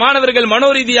 படிக்கிற மாணவர்கள்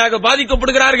மனோரீதியாக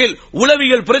பாதிக்கப்படுகிறார்கள்,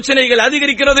 உளவியல் பிரச்சனைகள்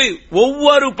அதிகரிக்கிறது.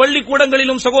 ஒவ்வொரு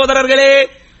பள்ளிக்கூடங்களிலும் சகோதரர்களே,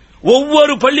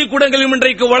 ஒவ்வொரு பள்ளிக்கூடங்களிலும்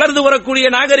இன்றைக்கு வளர்ந்து வரக்கூடிய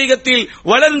நாகரிகத்தில்,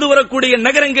 வளர்ந்து வரக்கூடிய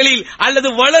நகரங்களில்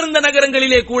அல்லது வளர்ந்த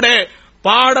நகரங்களிலே கூட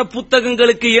பாட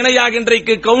புத்தகங்களுக்கு இணையாக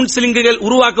இன்றைக்கு கவுன்சிலிங்குகள்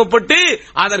உருவாக்கப்பட்டு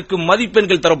அதற்கு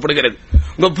மதிப்பெண்கள் தரப்படுகிறது.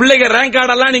 உங்க பிள்ளைங்க ரேங்க்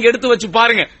கார்டெல்லாம் நீங்க எடுத்து வச்சு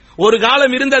பாருங்க. ஒரு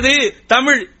காலம் இருந்தது,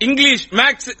 Tamil, English,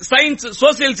 maths, science,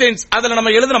 social science, அதுல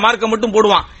நம்ம எழுதின மார்க்க மட்டும்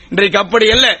போடுவான். இன்றைக்கு அப்படி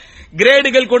அல்ல,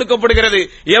 கிரேடுகள் கொடுக்கப்படுகிறது.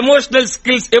 எமோஷனல்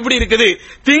ஸ்கில்ஸ் எப்படி இருக்குது,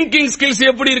 திங்கிங் ஸ்கில்ஸ்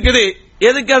எப்படி இருக்குது,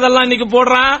 எதுக்கு அதெல்லாம் இன்னைக்கு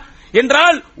போடுறான்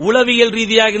என்றால் உளவியல்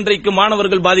ரீதியாக இன்றைக்கு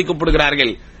மாணவர்கள்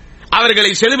பாதிக்கப்படுகிறார்கள். அவர்களை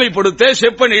செழுமைப்படுத்த,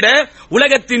 செப்பனிட,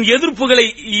 உலகத்தின் எதிர்ப்புகளை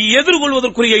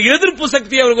எதிர்கொள்வதற்குரிய எதிர்ப்பு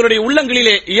சக்தி அவர்களுடைய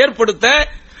உள்ளங்களிலே ஏற்படுத்த,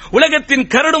 உலகத்தின்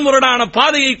கரடுமுரடான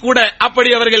பாதையை கூட அப்படி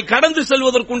அவர்கள் கடந்து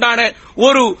செல்வதற்குண்டான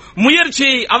ஒரு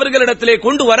முயற்சியை அவர்களிடத்திலே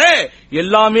கொண்டு வர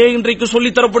எல்லாமே இன்றைக்கு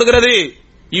சொல்லித் தரப்படுகிறது.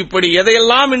 இப்படி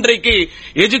எதையெல்லாம் இன்றைக்கு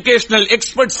எஜுகேஷனல்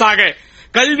எக்ஸ்பர்ட்ஸாக,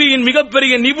 கல்வியின்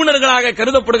மிகப்பெரிய நிபுணர்களாக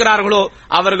கருதப்படுகிறார்களோ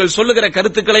அவர்கள் சொல்லுகிற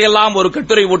கருத்துக்களை எல்லாம் ஒரு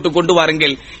கட்டுரை போட்டு கொண்டு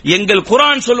வாருங்கள். எங்கள்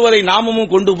குர்ஆன் சொல்வதை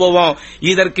நாமும் கொண்டு போவோம்.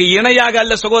 இதற்கு இணையாக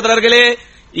அல்ல சகோதரர்களே,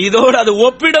 இதோடு அது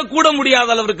ஒப்பிடக்கூட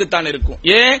முடியாத அளவிற்கு தான் இருக்கும்.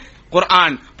 ஏன்?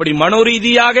 குர்ஆன் அப்படி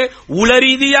மனோரீதியாக,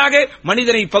 உளரீதியாக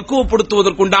மனிதனை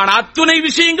பக்குவப்படுத்துவதற்குண்டான அத்துணை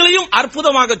விஷயங்களையும்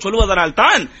அற்புதமாக சொல்வதனால்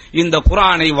தான் இந்த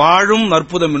குர்ஆனை வாழும்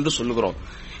அற்புதம் என்று சொல்லுகிறோம்.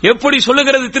 எப்படி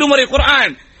சொல்லுகிறது திருமறை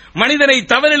குர்ஆன்? மனிதனை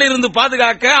தவறிலிருந்து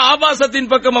பாதுகாக்க, ஆபாசத்தின்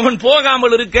பக்கம் அவன்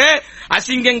போகாமல் இருக்க,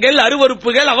 அசிங்கங்கள்,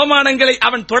 அருவருப்புகள், அவமானங்களை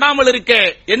அவன் தொடாமல் இருக்க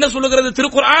என்ன சொல்லுகிறது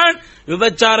திருக்குர்ஆன்?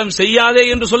 விபச்சாரம் செய்யாதே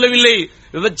என்று சொல்லவில்லை,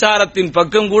 விபச்சாரத்தின்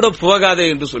பக்கம் கூட போகாதே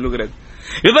என்று சொல்லுகிறது.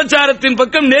 விபச்சாரத்தின்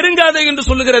பக்கம் நெருங்காதே என்று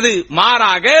சொல்லுகிறது.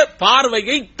 மாறாக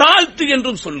பார்வையை தாழ்த்து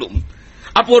என்றும் சொல்லும்.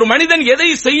 அப்போ ஒரு மனிதன் எதை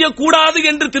செய்யக்கூடாது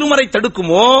என்று திருமறை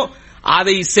தடுக்குமோ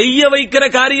அதை செய்ய வைக்கிற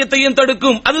காரியத்தையும்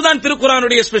தடுக்கும். அதுதான்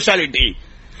திருக்குர்ஆனுடைய ஸ்பெஷாலிட்டி.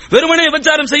 வெறுமனே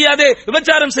விபச்சாரம் செய்யாதே,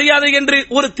 விபச்சாரம் செய்யாதே என்று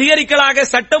ஒரு தியரிக்கலாக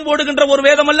சட்டம் போடுகின்ற ஒரு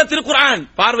வேதம் அல்ல திருக்குர்ஆன்.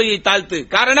 பார்வையை தாழ்த்து.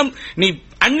 காரணம், நீ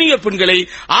அந்நிய பெண்களை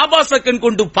ஆபாச கண்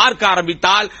கொண்டு பார்க்க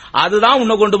ஆரம்பித்தால் அதுதான்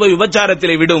உன்னை கொண்டு போய்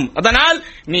விபச்சாரத்திலே விடும். அதனால்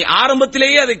நீ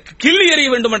ஆரம்பத்திலேயே அதை கிள்ளி எறிய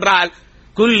வேண்டும் என்றால்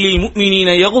குல்லி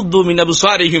முஃமினீன யகுது மின்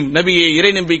அப்சாரிஹிம், நபியே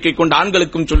இறை நம்பிக்கை கொண்ட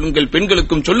ஆண்களுக்கும் சொல்லுங்கள்,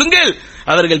 பெண்களுக்கும் சொல்லுங்கள்,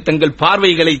 அவர்கள் தங்கள்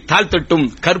பார்வைகளை தாழ்த்தட்டும்,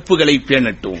 கற்புகளை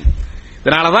பேணட்டும்.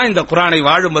 இதனாலதான் இந்த குர்ஆனை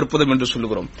வாழும் அற்புதம் என்று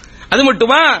சொல்லுகிறோம். அது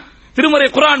மட்டுமா, திருமறை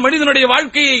குர்ஆன் மனிதனுடைய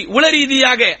வாழ்க்கையை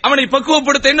உளரீதியாக அவனை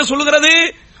பக்குவப்படுத்த என்ன சொல்லுகிறது?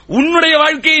 உன்னுடைய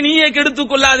வாழ்க்கையை நீயே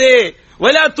கெடுத்துக் கொள்ளாதே,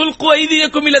 வலா துல்கு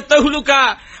ஐதியக்கும் இல தஹ்லுகா,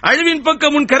 அழிவின்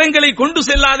பக்கம் உன் கரங்களை கொண்டு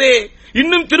செல்லாதே.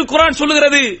 இன்னும் திருக்குர்ஆன்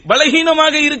சொல்லுகிறது,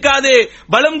 பலகீனமாக இருக்காதே,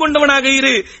 பலம் கொண்டவனாக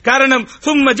இரு. காரணம்,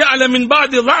 சும்ம ஜஅல மின்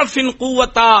பாதி ضعஃபின்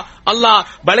குவத்தா, அல்லாஹ்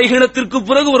பலகீனத்திற்கு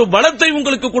பிறகு ஒரு பலத்தை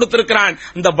உங்களுக்கு கொடுத்திருக்கிறான்,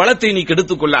 அந்த பலத்தை நீ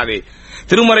கெடுத்துக் கொள்ளாதே.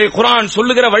 திருமறை குர்ஆன்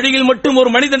சொல்லுகிற வழியில் மட்டும் ஒரு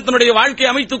மனிதன் தன்னுடைய வாழ்க்கை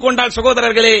அமைத்துக் கொண்டால்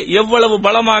சகோதரர்களே, எவ்வளவு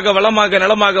பலமாக, வளமாக,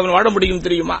 நலமாக அவன் வாழ முடியும்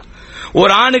தெரியுமா?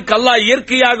 ஒரு ஆணுக்கு அல்லாஹ்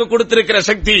இயற்கையாக கொடுத்திருக்கிற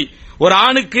சக்தி, ஒரு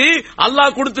ஆணுக்கு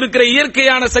அல்லாஹ் கொடுத்திருக்கிற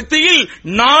இயற்கையான சக்தியில்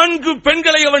 4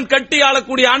 பெண்களை அவன் கட்டி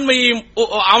ஆளக்கூடிய ஆண்மையையும்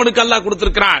அவனுக்கு அல்லாஹ்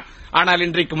கொடுத்திருக்கிறான். ஆனால்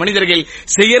இன்றைக்கு மனிதர்கள்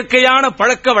செயற்கையான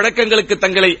பழக்க வழக்கங்களுக்கு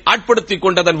தங்களை ஆட்படுத்திக்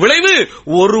கொண்டதன் விளைவு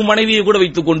ஒரு மனைவியை கூட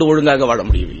வைத்துக் கொண்டு ஒழுங்காக வாழ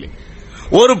முடியவில்லை.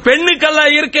 ஒரு பெண்ணுக்கு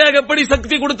அல்லாஹ் இயற்கையாக எப்படி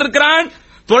சக்தி கொடுத்திருக்கிறான்?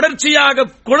 தொடர்ச்சியாக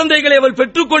குழந்தைகளை அவள்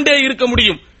பெற்றுக்கொண்டே இருக்க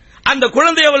முடியும், அந்த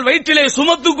குழந்தை அவள் வயிற்றிலே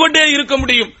சுமத்துக் கொண்டே இருக்க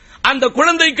முடியும், அந்த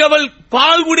குழந்தைக்கு அவள்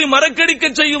பால் குடி மறக்கடிக்க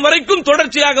செய்யும் வரைக்கும்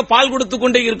தொடர்ச்சியாக பால் கொடுத்துக்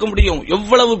கொண்டே இருக்க முடியும்.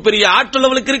 எவ்வளவு பெரிய ஆற்றல்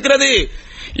அவளுக்கு இருக்கிறது!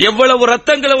 எவ்வளவு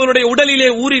ரத்தங்கள் அவருடைய உடலிலே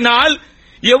ஊறினால்,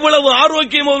 எவ்வளவு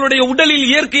ஆரோக்கியம் அவருடைய உடலில்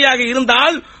இயற்கையாக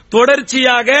இருந்தால்,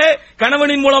 தொடர்ச்சியாக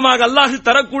கணவனின் மூலமாக அல்லாஹ்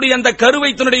தரக்கூடிய அந்த கருவை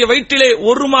தன்னுடைய வயிற்றிலே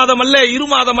 1 மாதம் அல்ல, 2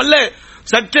 மாதம் அல்ல,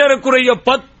 சற்றேறக்குறைய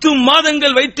 10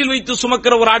 மாதங்கள் வயிற்றில் வைத்து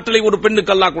சுமக்கிற ஒரு ஆற்றலை ஒரு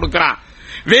பெண்ணுக்கு அல்லாஹ் கொடுக்கிறான்.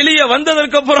 வெளியே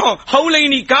வந்ததற்கு அப்புறம்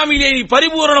ஹவுலைனி காமிலேனி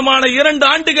பரிபூரணமான 2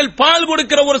 ஆண்டுகள் பால்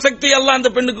கொடுக்கிற ஒரு சக்தி அல்லாஹ் அந்த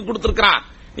பெண்ணுக்கு கொடுத்திருக்கிறான்.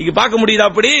 நீங்க பார்க்க முடியுதா?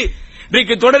 அப்படி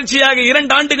இன்றைக்கு தொடர்ச்சியாக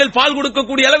 2 ஆண்டுகள் பால்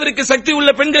கொடுக்கக்கூடிய அளவிற்கு சக்தி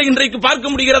உள்ள பெண்களை இன்றைக்கு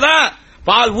பார்க்க முடிகிறதா?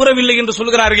 பால் ஊறவில்லை என்று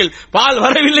சொல்கிறார்கள், பால்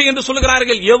வரவில்லை என்று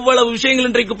சொல்கிறார்கள். எவ்வளவு விஷயங்கள்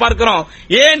இன்றைக்கு பார்க்கிறோம்.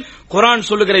 ஏன்? குர்ஆன்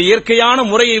சொல்லுகிற இயற்கையான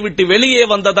முறையை விட்டு வெளியே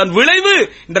வந்ததன் விளைவு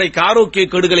இன்றைக்கு ஆரோக்கிய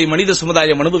கேடுகளை மனித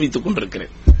சமுதாயம் அனுபவித்துக்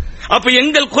கொண்டிருக்கிறது. அப்ப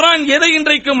எங்கள் குர்ஆன் எதை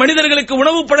இன்றைக்கு மனிதர்களுக்கு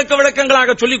உணவு பழக்க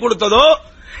வழக்கங்களாக சொல்லிக் கொடுத்ததோ,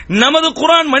 நமது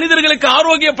குர்ஆன் மனிதர்களுக்கு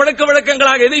ஆரோக்கிய பழக்க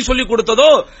வழக்கங்களாக எதை சொல்லிக் கொடுத்ததோ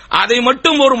அதை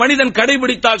மட்டும் ஒரு மனிதன்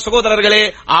கடைபிடித்தால் சகோதரர்களே,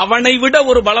 அவனை விட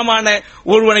ஒரு பலமான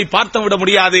ஒருவனை பார்த்து விட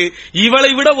முடியாது,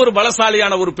 இவளை விட ஒரு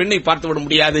பலசாலியான ஒரு பெண்ணை பார்த்து விட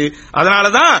முடியாது.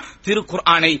 அதனாலதான்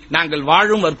திருக்குர்ஆனை நாங்கள்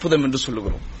வாழும் அற்புதம் என்று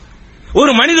சொல்லுகிறோம்.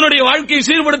 ஒரு மனிதனுடைய வாழ்க்கையை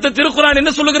சீர்படுத்த திருக்குர்ஆன்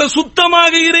என்ன சொல்லுகிற?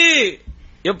 சுத்தமாக இரு.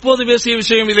 எப்போது பேசிய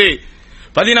விஷயம் இது?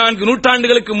 14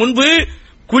 நூற்றாண்டுகளுக்கு முன்பு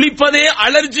குளிப்பதே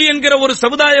அலர்ஜி என்கிற ஒரு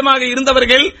சமுதாயமாக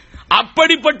இருந்தவர்கள்,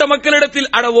 அப்படிப்பட்ட மக்களிடத்தில்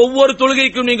ஒவ்வொரு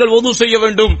தொழுகைக்கும் நீங்கள் ஒது செய்ய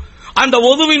வேண்டும், அந்த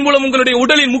ஒதுவின் மூலம் உங்களுடைய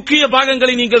உடலின் முக்கிய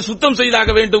பாகங்களை நீங்கள் சுத்தம் செய்தாக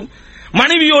வேண்டும்,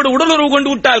 மனைவியோடு உடலுறவு கொண்டு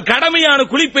விட்டால் கடமையான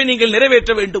குளிப்பை நீங்கள்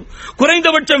நிறைவேற்ற வேண்டும்,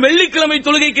 குறைந்தபட்சம் வெள்ளிக்கிழமை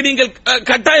தொழுகைக்கு நீங்கள்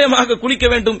கட்டாயமாக குளிக்க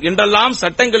வேண்டும் என்றெல்லாம்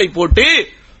சட்டங்களை போட்டு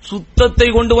சுத்தத்தை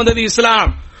கொண்டு வந்தது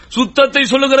இஸ்லாம். சுத்தத்தை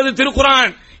சொல்லுகிறது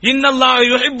திருக்குர்ஆன். இன்னல்லாஹ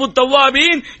யுஹிப்புத்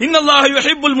தவ்வாபீன் இன்னல்லாஹ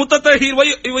யுஹிப்புல்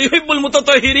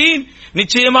முத்தத்தஹிரீன்.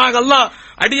 நிச்சயமாக அல்லாஹ்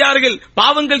அடியார்கள்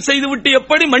பாவங்கள் செய்துவிட்டு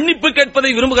எப்படி மன்னிப்பு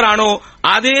கேட்பதை விரும்புகிறானோ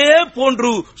அதே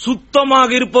போன்று சுத்தமாக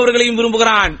இருப்பவர்களையும்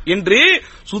விரும்புகிறான் என்று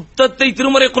சுத்தத்தை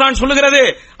திருமறை குர்ஆன் சொல்லுகிறது.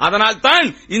 அதனால் தான்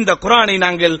இந்த குர்ஆனை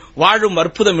நாங்கள் வாழும்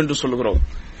அற்புதம் என்று சொல்லுகிறோம்.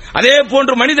 அதே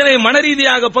போன்று மனிதனை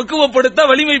மனரீதியாக பக்குவப்படுத்த,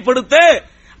 வலிமைப்படுத்த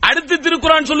அடுத்து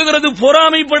திருக்குர்ஆன் சொல்லுகிறது,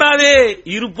 பொறாமைப்படாதே,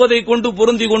 இருப்பதை கொண்டு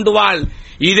பொருந்தி கொண்டு வாழ்.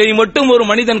 இதை மட்டும் ஒரு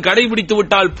மனிதன் கடைபிடித்து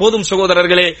விட்டால் போதும்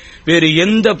சகோதரர்களே, வேறு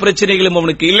எந்த பிரச்சனைகளும்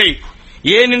அவனுக்கு இல்லை.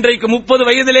 ஏன் இன்றைக்கு 30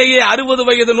 வயதிலேயே 60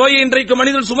 வயது நோயை இன்றைக்கு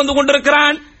மனிதன் சுமந்து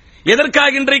கொண்டிருக்கிறான்?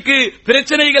 எதற்காக இன்றைக்கு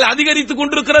பிரச்சனைகள் அதிகரித்துக்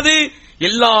கொண்டிருக்கிறது?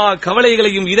 எல்லா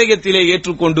கவலைகளையும் இதயத்திலே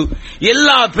ஏற்றுக்கொண்டு,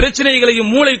 எல்லா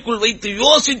பிரச்சனைகளையும் மூளைக்குள் வைத்து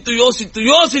யோசித்து யோசித்து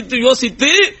யோசித்து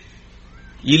யோசித்து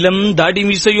இளம் தாடி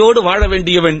மீசையோடு வாழ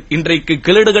வேண்டியவன் இன்றைக்கு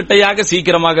கிளடுகட்டையாக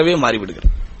சீக்கிரமாகவே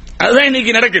மாறிவிடுகிறான். அதுதான்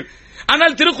இன்னைக்கு நடக்குது.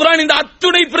 ஆனால் திருக்குர்ஆன் இந்த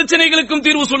அத்துணை பிரச்சனைகளுக்கும்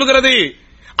தீர்வு சொல்லுகிறது.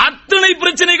 அத்துணை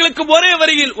பிரச்சனைகளுக்கு ஒரே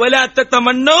வரியில் வலா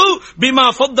ததமன்னௌ பிமா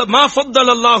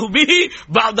ஃபத்தலல்லாஹு பிஹி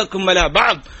பஅதக்கும் அலா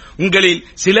பஅத். உங்களில்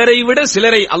சிலரை விட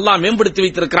சிலரை அல்லாஹ் மேம்படுத்தி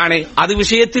வைத்திருக்கிறானே, அது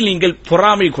விஷயத்தில் நீங்கள்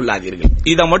பொறாமை கொள்ளாதீர்கள்.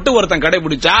 இதை மட்டும் ஒருத்தன்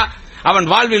கடைபிடிச்சா அவன்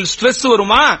வாழ்வில் ஸ்ட்ரெஸ்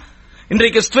வருமா?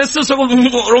 இன்றைக்கு ஸ்ட்ரெஸ்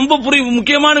ரொம்ப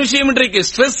முக்கியமான விஷயம். இன்றைக்கு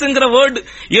ஸ்ட்ரெஸ்ங்கிற வேர்டு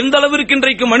எந்த அளவிற்கு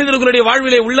இன்றைக்கு மனிதர்களுடைய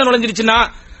வாழ்விலே உள்ள நுழைஞ்சிருச்சுன்னா,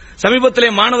 சமீபத்திலே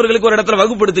மாணவர்களுக்கு ஒரு இடத்துல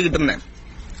வகுப்பு எடுத்துக்கிட்டு இருந்தேன்.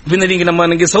 நீங்க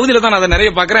நம்ம சவுதியில தான் அதை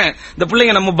நிறைய பாக்குறேன். இந்த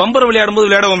பிள்ளைங்க நம்ம பம்பர் விளையாடும் போது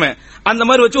விளையாடுவோமே, அந்த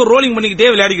மாதிரி வச்சு ஒரு ரோலிங்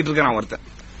பண்ணிக்கிட்டே விளையாடிக்கிட்டு இருக்கான் ஒருத்தன்.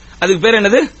 அதுக்கு பேர்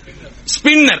என்னது?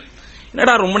 ஸ்பின்னர்.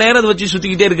 என்னடா ரொம்ப நேரம் வச்சு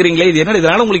சுத்திக்கிட்டே இருக்கிறீங்களே, இது என்ன,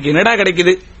 இதனால உங்களுக்கு என்னடா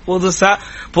கிடைக்குது?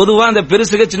 பொதுவா அந்த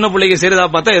பெருசுக சின்ன பிள்ளைங்க செய்யறதா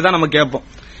பார்த்தா இதான் நம்ம கேட்போம்.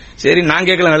 சரி, நான்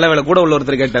கேட்கல, நல்ல வேலை. கூட உள்ள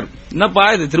ஒருத்தர் கேட்டார், என்னப்பா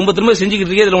இது திரும்ப திரும்ப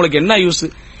செஞ்சுக்கிட்டு இருக்கே, இதுல உங்களுக்கு என்ன யூஸ்?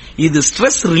 இது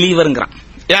ஸ்ட்ரெஸ் ரிலீவர்ங்கிறான்.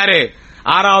 யாரு?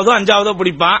 6வதோ 5வதோ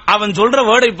படிப்பான். அவன் சொல்ற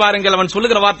வேர்டை பாருங்கள். அவன்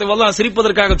சொல்லுகிற வார்த்தை போல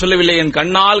சிரிப்பதற்காக சொல்லவில்லை. என்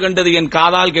கண்ணால் கண்டது, என்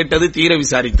காதால் கேட்டது, தீர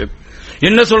விசாரித்தது.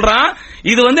 என்ன சொல்றான்?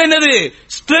 இது என்னது?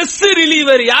 Stress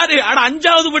reliever. யாரு?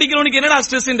 5வது படிக்கிறவனுக்கு என்னடா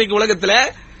ஸ்ட்ரெஸ் இன்றைக்கு உலகத்துல?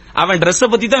 அவன் ட்ரெஸ்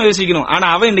பத்தி தான் யோசிக்கணும். ஆனா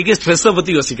அவன் இன்னைக்கு ஸ்ட்ரெஸ்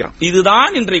பத்தி யோசிக்கிறான்.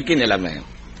 இதுதான் இன்றைக்கு நிலைமை.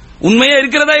 உண்மையா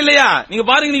இருக்கிறதா இல்லையா? நீங்க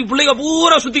பாருங்க, நீங்க பிள்ளைங்க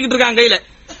பூரா சுத்திக்கிட்டு இருக்காங்க. கையில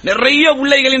நிறைய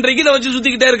பிள்ளைகள் இன்றைக்கு இதை வச்சு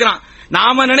சுத்திக்கிட்டே இருக்கிறான்.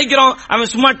 நாம நினைக்கிறோம்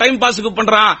அவன் சும்மா டைம் பாஸுக்கு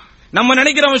பண்றான், நம்ம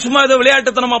நினைக்கிறோம் அவன் சும்மா ஏதோ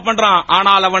விளையாட்டுத்தனமா பண்றான்.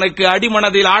 ஆனால் அவனுக்கு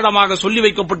அடிமனதில் ஆழமாக சொல்லி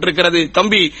வைக்கப்பட்டிருக்கிறது,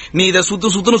 தம்பி நீ இதை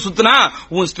சுத்துனா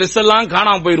உன் ஸ்ட்ரெஸ் எல்லாம்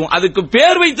காணாம போயிடும். அதுக்கு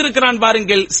பேர் வைத்திருக்கிறான்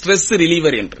பாருங்கள், ஸ்ட்ரெஸ்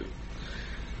ரிலீவர் என்று.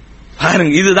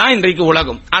 பாருங்க, இதுதான் இன்றைக்கு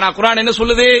உலகம். ஆனா குர்ஆன் என்ன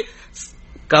சொல்லுது?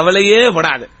 கவலையே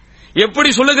படாது. எப்படி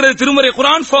சொல்லுகிறது திருமறை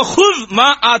குர்ஆன்? ஃபஹுஸ் மா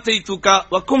ஆதைதுக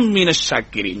வகும் மினஷ்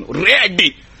ஷாக்கிரீன். ஒரே அடி.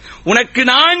 உனக்கு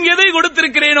நான் எதை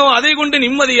கொடுத்திருக்கிறேனோ அதை கொண்டு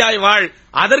நிம்மதியாய் வாழ்,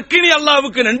 அதற்கு நீ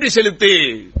அல்லாஹ்வுக்கு நன்றி செலுத்து.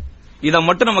 இதை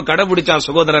மட்டும் நம்ம கடைபிடிச்சா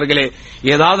சகோதரர்களே,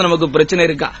 ஏதாவது நமக்கு பிரச்சனை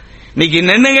இருக்கா? இன்னைக்கு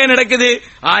என்னங்க நடக்குது?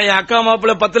 என் அக்கா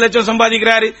மாப்பிள்ள 10 லட்சம்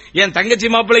சம்பாதிக்கிறாரு, என் தங்கச்சி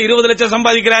மாப்பிள்ள 20 லட்சம்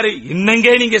சம்பாதிக்கிறாரு.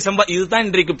 என்னங்க நீங்க இதுதான்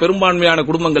இன்றைக்கு பெரும்பான்மையான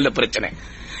குடும்பங்கள்ல பிரச்சனை.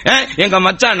 எங்க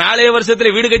மச்சான் 4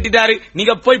 வருஷத்துல வீடு கட்டிட்டாரு,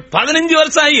 நீங்க போய் 15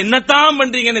 வருஷம் ஆகி என்னத்தான்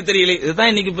பண்றீங்கன்னு தெரியல.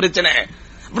 இதுதான் இன்னைக்கு பிரச்சனை.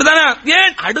 அப்படிதானே?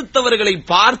 ஏன் அடுத்தவர்களை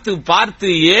பார்த்து பார்த்து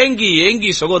ஏங்கி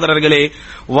ஏங்கி சகோதரர்களே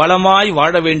வளமாய்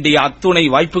வாழ வேண்டிய அத்துணை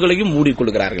வாய்ப்புகளையும்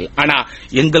மூடிக்கொள்கிறார்கள். ஆனா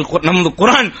நம்ம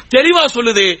குர்ஆன் தெளிவா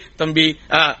சொல்லுது, தம்பி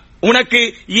உனக்கு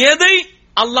எதை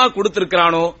அல்லாஹ்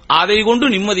கொடுத்திருக்கிறானோ அதை கொண்டு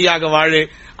நிம்மதியாக வாழு,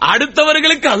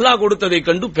 அடுத்தவர்களுக்கு அல்லாஹ் கொடுத்ததை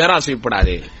கண்டு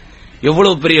பேராசைப்படாதே.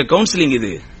 எவ்வளவு பெரிய கவுன்சிலிங்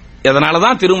இது!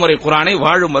 அதனாலதான் திருமறை குர்ஆனை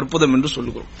வாழும் அற்புதம் என்று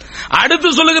சொல்லுகிறோம். அடுத்து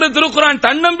சொல்லுகிற திருக்குர்ஆன்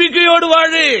தன்னம்பிக்கையோடு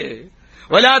வாழு,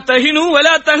 வலா தஹினு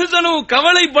வலா தஹ்சனு,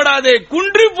 கவலைப்படாதே,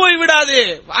 குன்றி போய் விடாதே,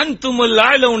 அன்துமுல்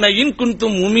அலௌன இன்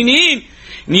குன்தும் முஃமினீன்,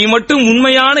 நீ மட்டும்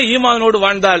உண்மையான ஈமானோடு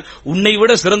வாழ்ந்தால் உன்னை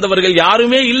விட சிறந்தவர்கள்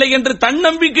யாருமே இல்லை என்று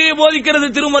தன்னம்பிக்கையை போதிக்கிறது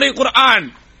திருமறை குர்ஆன்.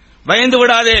 பயந்து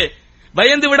விடாதே,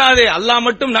 பயந்து விடாதே, அல்லாஹ்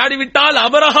மட்டும் நாடிவிட்டால்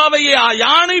அபரஹாவையே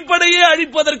யானைப்படையே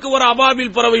அழிப்பதற்கு ஒரு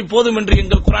அபாபில் பறவை போதும் என்று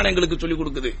எங்கள் குர்ஆன் எங்களுக்கு சொல்லிக்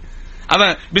கொடுக்குது.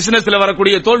 அவன் பிசினஸ்ல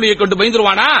வரக்கூடிய தோல்வியை கண்டு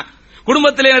பயந்துருவானா?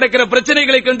 குடும்பத்திலே நடக்கிற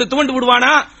பிரச்சனைகளை கண்டு துவண்டு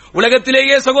விடுவானா?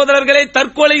 உலகத்திலேயே சகோதரர்களை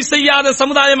தற்கொலை செய்யாத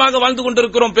சமுதாயமாக வாழ்ந்து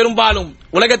கொண்டிருக்கிறோம். பெரும்பாலும்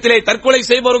உலகத்திலே தற்கொலை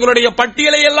செய்பவர்களுடைய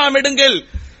பட்டியலை எல்லாம் எடுங்கள்.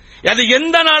 அது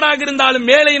எந்த நாடாக இருந்தாலும்,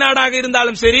 மேலை நாடாக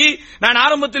இருந்தாலும் சரி, நான்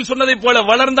ஆரம்பத்தில் சொன்னதை போல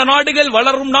வளர்ந்த நாடுகள்,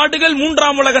 வளரும் நாடுகள்,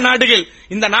 மூன்றாம் உலக நாடுகள்,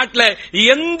 இந்த நாட்டில்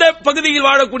எந்த பகுதியில்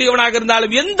வாழக்கூடியவனாக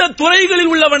இருந்தாலும், எந்த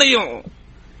துறைகளில் உள்ளவனையும்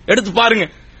எடுத்து பாருங்க.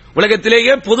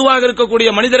 உலகத்திலேயே பொதுவாக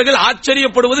இருக்கக்கூடிய மனிதர்கள்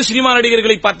ஆச்சரியப்படுவது சினிமா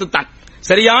நடிகர்களை பார்த்துத்தான்.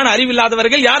 சரியான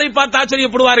அறிவில்லாதவர்கள் யாரை பார்த்து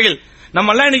ஆச்சரியப்படுவார்கள்?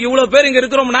 நம்ம எல்லாம் இன்னைக்கு இவ்வளவு பேர் இங்க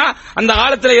இருக்கிறோம்னா, அந்த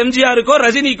காலத்துல எம்ஜிஆருக்கோ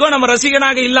ரஜினிக்கோ நம்ம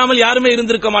ரசிகனாக இல்லாமல் யாருமே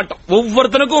இருந்திருக்க மாட்டோம்.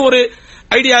 ஒவ்வொருத்தனுக்கும் ஒரு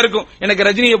ஐடியா இருக்கும். எனக்கு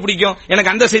ரஜினியை பிடிக்கும்,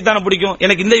 எனக்கு அந்த சைத்தான பிடிக்கும்,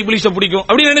 எனக்கு இந்த இப்லீஸ பிடிக்கும்.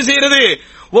 அப்படின்னு என்ன செய்யறது?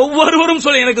 ஒவ்வொருவரும்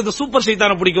சொல்ல எனக்கு இந்த சூப்பர்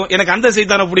சைத்தான பிடிக்கும், எனக்கு அந்த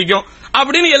சைத்தான பிடிக்கும்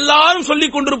அப்படின்னு எல்லாரும்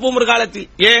சொல்லிக் கொண்டிருப்போம் ஒரு காலத்தில்.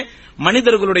 ஏன்?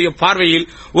 மனிதர்களுடைய பார்வையில்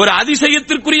ஒரு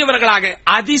அதிசயத்திற்குரியவர்களாக,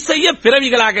 அதிசய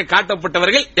பிறவிகளாக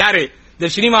காட்டப்பட்டவர்கள் யாரு? இந்த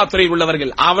சினிமா துறையில்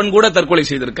உள்ளவர்கள். அவன் கூட தற்கொலை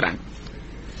செய்திருக்கிறான்.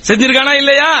 செஞ்சிருக்கானா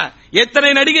இல்லையா? எத்தனை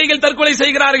நடிகைகள் தற்கொலை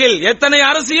செய்கிறார்கள், எத்தனை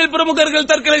அரசியல் பிரமுகர்கள்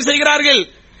தற்கொலை செய்கிறார்கள்,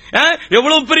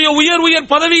 எவ்வளவு பெரிய உயர் உயர்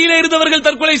பதவியிலே இருந்தவர்கள்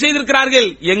தற்கொலை செய்திருக்கிறார்கள்.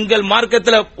 எங்கள்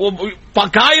மார்க்கத்தில்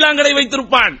காயிலாங்கடை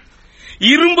வைத்திருப்பான்,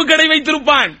 இரும்பு கடை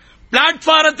வைத்திருப்பான்,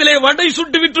 பிளாட்பாரத்திலே வடை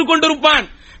சுட்டு விற்றுக் கொண்டிருப்பான்,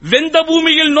 வெந்த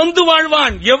பூமியில் நொந்து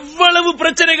வாழ்வான், எவ்வளவு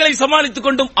பிரச்சனைகளை சமாளித்துக்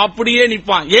கொண்டும் அப்படியே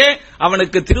நிற்பான். ஏன்?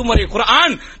 அவனுக்கு திருமறை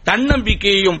குர்ஆன்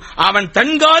தன்னம்பிக்கையையும் அவன்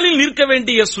தன்காலில் நிற்க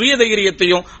வேண்டிய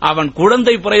சுயதைரியத்தையும் அவன்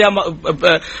குழந்தை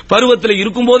பருவத்தில்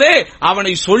இருக்கும் போதே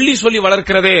அவனை சொல்லி சொல்லி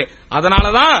வளர்க்கிறதே.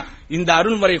 அதனாலதான் இந்த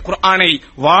அருள்மறை குர்ஆனை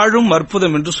வாழும்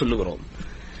அற்புதம் என்று சொல்லுகிறோம்.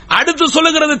 அடுத்து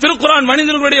சொல்லுகிறது திருக்குர்ஆன்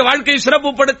மனிதர்களுடைய வாழ்க்கையை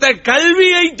சிறப்புப்படுத்த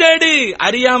கல்வியை தேடு,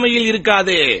 அறியாமையில்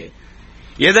இருக்காதே.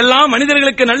 எதெல்லாம்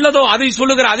மனிதர்களுக்கு நல்லதோ அதை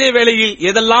சொல்லுகிற அதே வேளையில்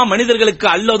எதெல்லாம் மனிதர்களுக்கு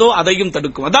அல்லதோ அதையும்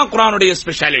தடுக்கும். அதான் குர்ஆனுடைய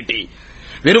ஸ்பெஷாலிட்டி.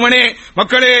 வெறுமனே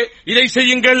மக்களே இதை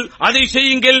செய்யுங்கள் அதை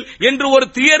செய்யுங்கள் என்று ஒரு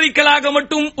தியரிக்கலாக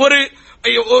மட்டும்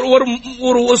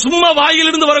ஒரு சும்மா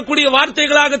வாயிலிருந்து வரக்கூடிய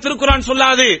வார்த்தைகளாக திருக்குர்ஆன்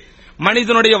சொல்லாது.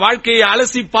 மனிதனுடைய வாழ்க்கையை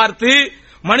அலசி பார்த்து,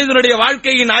 மனிதனுடைய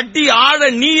வாழ்க்கையின் அடி ஆழ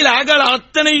நீள அகல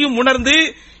அத்தனையும் உணர்ந்து,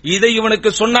 இதை இவனுக்கு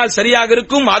சொன்னால் சரியாக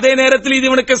இருக்கும், அதே நேரத்தில் இது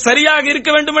இவனுக்கு சரியாக இருக்க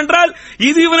வேண்டும் என்றால்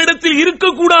இது இவனிடத்தில்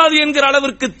இருக்கக்கூடாது என்கிற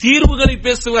அளவிற்கு தீர்வுகளை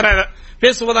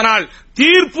பேசுவதனால்,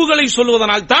 தீர்ப்புகளை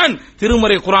சொல்வதனால் தான்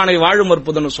திருமறை குர்ஆனை வாழும்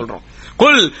அற்புதம்னு சொல்றோம்.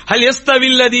 குல் ஹல்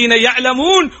யஸ்தவில்லதீன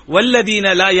யஅலமூன்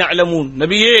வல்லதீன லா யஅலமூன்,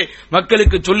 நபியே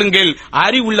மக்களுக்கு சொல்லுங்கள்,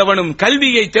 அறிவுள்ளவனும்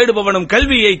கல்வியை தேடுபவனும்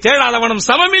கல்வியை தேடாதவனும்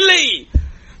சமமில்லை.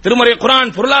 திருமறை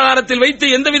குர்ஆன் பொருளாதாரத்தில் வைத்து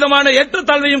எந்த விதமான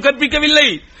ஏற்றத்தாழ்வையும் கற்பிக்கவில்லை.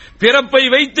 பிறப்பை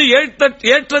வைத்து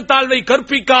ஏற்றத்தாழ்வை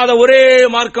கற்பிக்காத ஒரே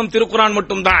மார்க்கம் திருக்குர்ஆன்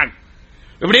மட்டும்தான்.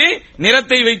 இப்படி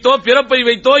நிறத்தை வைத்தோ, பிறப்பை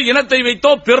வைத்தோ, இனத்தை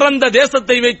வைத்தோ, பிறந்த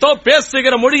தேசத்தை வைத்தோ,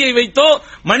 பேசுகிற மொழியை வைத்தோ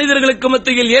மனிதர்களுக்கு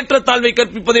மத்தியில் ஏற்றத்தாழ்வை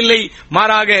கற்பிப்பதில்லை.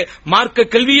 மாறாக மார்க்க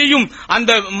கல்வியையும்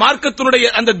அந்த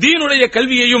மார்க்கத்தினுடைய அந்த தீனுடைய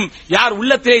கல்வியையும் யார்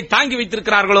உள்ளத்திலே தாங்கி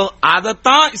வைத்திருக்கிறார்களோ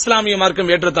அதைத்தான் இஸ்லாமிய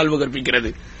மார்க்கம் ஏற்றத்தாழ்வு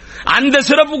கற்பிக்கிறது. அந்த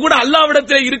சிறப்பு கூட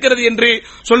அல்லாஹ்விடத்திலே இருக்கிறது என்று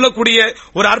சொல்லக்கூடிய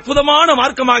ஒரு அற்புதமான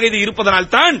மார்க்கமாக இது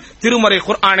இருப்பதனால் தான் திருமறை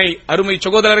குர்ஆனை அருமை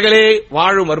சகோதரர்களே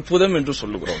வாழும் அற்புதம் என்று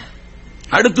சொல்லுகிறோம்.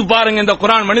 அடுத்து பாருங்க, இந்த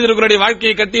குர்ஆன் மனிதர்களுடைய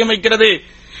வாழ்க்கையை கட்டியமைக்கிறது.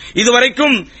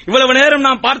 இதுவரைக்கும் இவ்வளவு நேரம்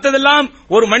நாம் பார்த்ததெல்லாம்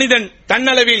ஒரு மனிதன்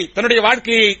தன்னளவில் தன்னுடைய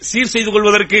வாழ்க்கையை சீர் செய்து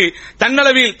கொள்வதற்கு,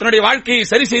 தன்னளவில் தன்னுடைய வாழ்க்கையை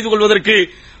சரி செய்து கொள்வதற்கு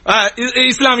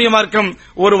இஸ்லாமிய மார்க்கம்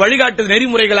ஒரு வழிகாட்டு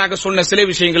நெறிமுறைகளாக சொன்ன சில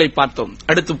விஷயங்களை பார்த்தோம்.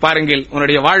 அடுத்து பாருங்கள்,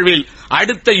 உன்னுடைய வாழ்வில்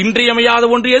அடுத்த இன்றியமையாத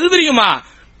ஒன்று எது தெரியுமா?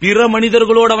 பிற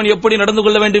மனிதர்களோடு அவன் எப்படி நடந்து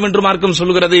கொள்ள வேண்டும் என்று மார்க்கம்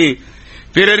சொல்கிறது.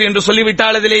 பிறர் என்று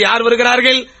சொல்லிவிட்டால் அதிலே யார்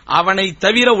வருகிறார்கள்? அவனை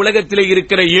தவிர உலகத்திலே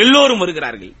இருக்கிற எல்லோரும்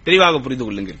வருகிறார்கள். தெளிவாக புரிந்து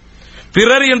கொள்ளுங்கள்.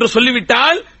 பிறர் என்று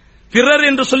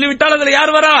சொல்லிவிட்டால் அதில்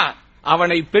யார் வரா?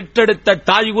 அவனை பெற்றெடுத்த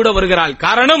தாய் கூட வருகிறாள்.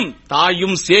 காரணம்,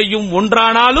 தாயும் சேயும்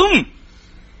ஒன்றானாலும்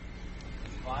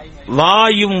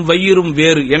வாயும் வயிறும்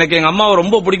வேறு. எனக்கு எங்க அம்மாவை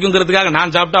ரொம்ப பிடிக்குங்கிறதுக்காக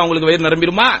நான் சாப்பிட்டா அவங்களுக்கு வயிறு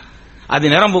நிரம்பிடுமா? அது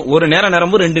நிரம்பும். ஒரு நேரம்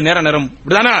நிரம்பும், 2 நேரம் நிரம்பும்.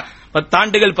 இப்படிதானே? 10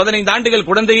 ஆண்டுகள் 15 ஆண்டுகள்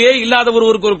குழந்தையே இல்லாத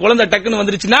ஒரு குழந்தை டக்குன்னு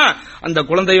வந்துருச்சுன்னா அந்த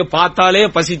குழந்தைய பார்த்தாலே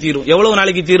பசி தீரும். எவ்வளவு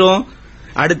நாளைக்கு தீரும்?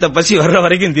 அடுத்த பசி வர்ற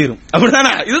வரைக்கும் தீரும்.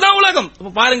 அப்படிதானே? இதுதான் உலகம்.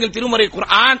 பாருங்கள், திருமறை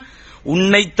குர்ஆன்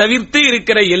உன்னை தவிர்த்து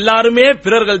இருக்கிற எல்லாருமே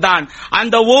பிறர்கள் தான்.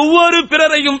 அந்த ஒவ்வொரு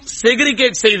பிறரையும்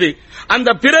செக்ரிகேட் செய்து அந்த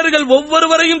பிறர்கள்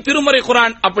ஒவ்வொருவரையும் திருமறை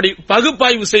குர்ஆன் அப்படி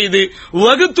பகுப்பாய்வு செய்து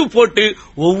வகுத்து போட்டு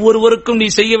ஒவ்வொருவருக்கும் நீ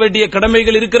செய்ய வேண்டிய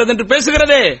கடமைகள் இருக்கிறது என்று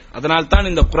பேசுகிறதே. அதனால் தான்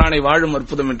இந்த குர்ஆனை வாழும்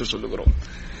அற்புதம் என்று சொல்லுகிறோம்.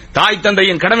 தாய்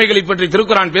தந்தையின் கடமைகளை பற்றி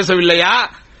திருக்குர்ஆன் பேசவில்லையா?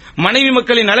 மனைவி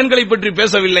மக்களின் நலன்களை பற்றி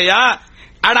பேசவில்லையா?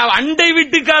 அண்டை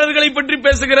வீட்டுக்காரர்களை பற்றி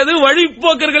பேசுகிறது,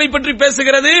 வழிப்போக்கர்களை பற்றி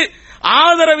பேசுகிறது,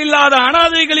 ஆதரவில்லாத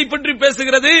அனாதைகளை பற்றி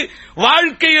பேசுகிறது,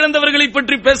 வாழ்க்கை இழந்தவர்களை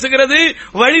பற்றி பேசுகிறது,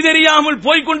 வழி தெரியாமல்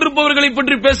போய்கொண்டிருப்பவர்களை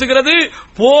பற்றி பேசுகிறது,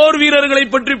 போர் வீரர்களை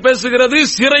பற்றி பேசுகிறது,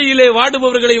 சிறையிலே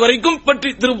வாடுபவர்களை வரைக்கும்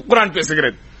பற்றி திருக்குர்ஆன்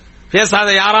பேசுகிறது. பேசாத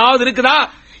யாராவது இருக்குதா?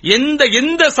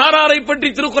 எந்த சாராரை பற்றி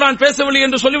திருக்குர்ஆன் பேசவில்லை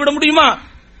என்று சொல்லிவிட முடியுமா?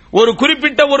 ஒரு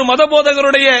குறிப்பிட்ட ஒரு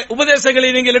மதபோதகருடைய உபதேசங்களை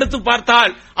நீங்கள் எடுத்து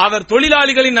பார்த்தால் அவர்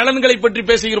தொழிலாளிகளின் நலன்களை பற்றி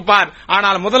பேசியிருப்பார்.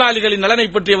 ஆனால் முதலாளிகளின் நலனை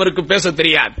பற்றி அவருக்கு பேச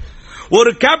தெரியாது.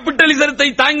 ஒரு கேபிட்டலிசத்தை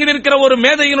தாங்கி நிற்கிற ஒரு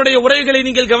மேதையினுடைய உரைகளை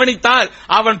நீங்கள் கவனித்தால்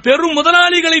அவன் பெரும்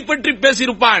முதலாளிகளை பற்றி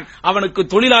பேசியிருப்பான். அவனுக்கு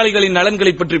தொழிலாளிகளின்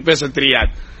நலன்களை பற்றி பேச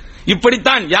தெரியாது.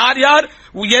 இப்படித்தான் யார் யார்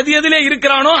எதிலே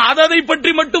இருக்கிறானோ அதை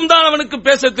பற்றி மட்டும்தான் அவனுக்கு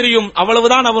பேச தெரியும்.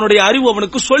 அவ்வளவுதான் அவனுடைய அறிவு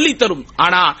அவனுக்கு சொல்லித் தரும்.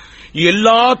 ஆனா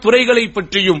எல்லா துறைகளை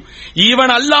பற்றியும்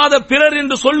இவன் அல்லாத பிறர்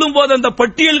என்று சொல்லும் போது அந்த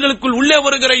பட்டியல்களுக்குள் உள்ளே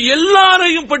வருகிற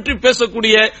எல்லாரையும் பற்றி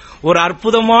பேசக்கூடிய ஒரு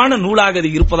அற்புதமான நூலாக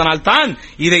இது இருப்பதனால் தான்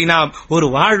இதை நாம் ஒரு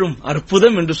வாழும்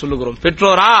அற்புதம் என்று சொல்லுகிறோம்.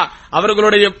 பெற்றோரா,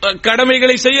 அவர்களுடைய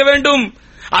கடமைகளை செய்ய வேண்டும்.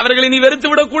 அவர்களை நீ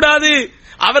வெறுத்துவிடக் கூடாது.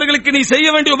 அவர்களுக்கு நீ செய்ய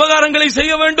வேண்டிய உபகாரங்களை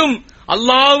செய்ய வேண்டும்.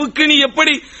 அல்லாஹ்வுக்கு நீ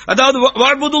எப்படி, அதாவது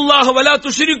வஅபுதுல்லாஹ வலா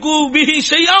துஷ்ரிகு பிஹி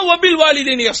ஷைஆ வபில்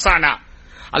வாலிதைனி இஹ்சானா,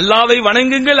 அல்லாஹ்வை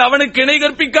வணங்குங்கள், அவனுக்கு இணை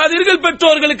கற்பிக்காதீர்கள்,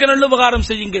 பெற்றோர்களுக்கு நல்ல உபகாரம்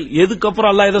செய்யுங்கள்.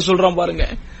 எதுக்கப்புறம் அல்லாஹ் இதை சொல்றான் பாருங்க.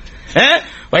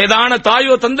 வயதான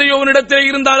தாயோ தந்தையோ இடத்திலே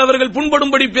இருந்தால் அவர்கள்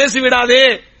புண்படும்படி பேசிவிடாதே,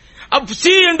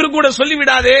 சி என்று கூட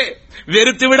சொல்லிவிடாதே,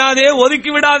 வெறுத்து விடாதே,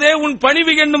 ஒதுக்கி விடாதே. உன்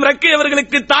பணிவு என்னும் ரெக்கை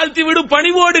அவர்களுக்கு தாழ்த்தி விடு,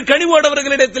 பணிவோடு கனிவோடு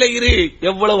அவர்களிடத்திலே இரு.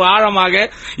 எவ்வளவு ஆழமாக,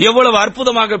 எவ்வளவு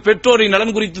அற்புதமாக பெற்றோரின்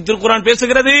நலன் குறித்து திருக்குர்ஆன்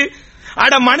பேசுகிறது.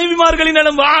 மனைவிமார்களின்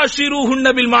நலம் வாஷிருஹுன்ன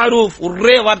பில் மஅரூஃப்,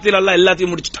 ஒரே வார்த்தையில் அல்லாஹ்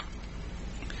எல்லாத்தையும் முடிச்சிட்டான்.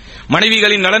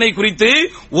 மனைவிகளின் நலனை குறித்து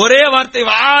ஒரே வார்த்தை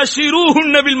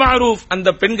வாஷிருஹுன்ன பில் மஅரூஃப், அந்த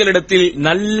பெண்களிடத்தில்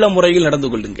நல்ல முறையில் நடந்து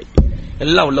கொள்ளுங்கள்.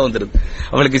 எல்லாம் உள்ள வந்துருது.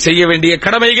 அவளுக்கு செய்ய வேண்டிய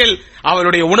கடமைகள்,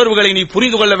 அவளுடைய உணர்வுகளை நீ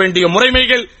புரிந்து கொள்ள வேண்டிய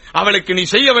முறைமைகள், அவளுக்கு நீ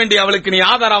செய்ய வேண்டிய, அவளுக்கு நீ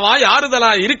ஆதரவாய்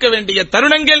ஆறுதலாய் இருக்க வேண்டிய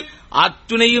தருணங்கள்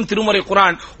அத்துணையும் திருமறை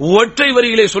குர்ஆன் ஒற்றை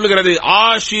வரியிலே சொல்லுகிறது.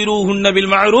 ஆஷிருஹுன்ன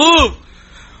பில் மஅரூஃப்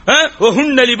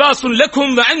வஹுன்ன லிபாசுன்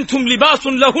லகும் வஅன்தும்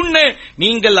லிபாசுன் லஹுன்ன,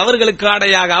 நீங்கள் அவர்களுக்கு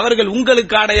ஆடையாக, அவர்கள்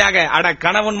உங்களுக்கு ஆடையாக.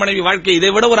 கணவன் மனைவி வாழ்க்கை இதை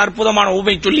விட ஒரு அற்புதமான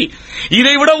உவமை சொல்லி,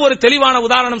 இதை விட ஒரு தெளிவான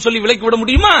உதாரணம் சொல்லி விளக்கிவிட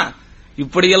முடியுமா?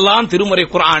 இப்படியெல்லாம் திருமறை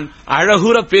குர்ஆன்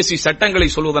அழகுற பேசி சட்டங்களை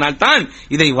சொல்வதனால் தான்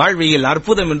இதை வாழ்வியல்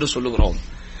அற்புதம் என்று சொல்லுகிறோம்.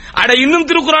 இன்னும்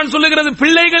திருக்குர்ஆன் சொல்லுகிறது,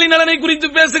 பிள்ளைகளின் நலனை குறித்து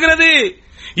பேசுகிறது.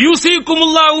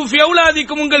 யூசிகுமுல்லாஹு ஃபி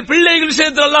அவுலாதிக்கும், உங்கள் பிள்ளைகள்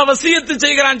விஷயத்தில் அல்லாஹ் வசியத்து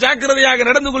செய்கிறான், ஜாக்கிரதையாக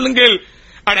நடந்து கொள்ளுங்கள்.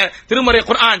 திருமறை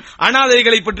குர்ஆன்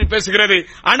அனாதைகளை பற்றி பேசுகிறது.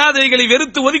 அனாதைகளை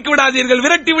வெறுத்து ஒதுக்கி விடாதீர்கள்,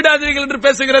 விரட்டி விடாதீர்கள் என்று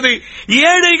பேசுகிறது.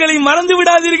 ஏழைகளை மறந்து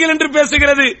விடாதீர்கள் என்று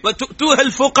பேசுகிறது.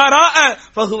 துஹல் ஃபுகரா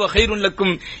ஃபஹுவ கைருன்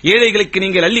லக்கும், ஏழைகளுக்கு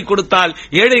நீங்கள் அள்ளி கொடுத்தால்,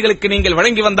 ஏழைகளுக்கு நீங்கள்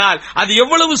வழங்கி வந்தால் அது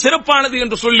எவ்வளவு சிறப்பானது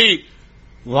என்று சொல்லி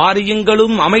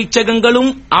வாரியங்களும் அமைச்சகங்களும்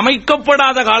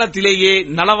அமைக்கப்படாத காலத்திலேயே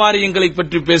நலவாரியங்களை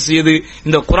பற்றி பேசியது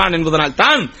இந்த குர்ஆன் என்பதனால்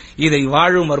தான் இதை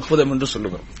வாழும் அற்புதம் என்று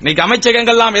சொல்லுகிறோம். இன்னைக்கு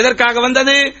அமைச்சகங்கள் எல்லாம் எதற்காக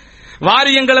வந்தது?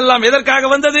 வாரியங்கள் எல்லாம் எதற்காக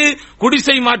வந்தது?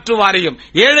 குடிசை மாற்று வாரியம்,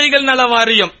 ஏழைகள் நல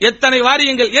வாரியம், எத்தனை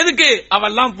வாரியங்கள் எதுக்கு?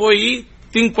 அவெல்லாம் போய்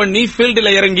திங்க் பண்ணி ஃபீல்டில்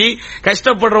இறங்கி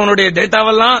கஷ்டப்படுறவனுடைய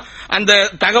டேட்டாவெல்லாம், அந்த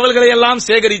தகவல்களை எல்லாம்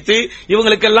சேகரித்து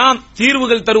இவங்களுக்கெல்லாம்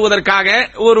தீர்வுகள் தருவதற்காக,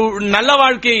 ஒரு நல்ல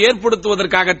வாழ்க்கையை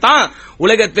ஏற்படுத்துவதற்காகத்தான்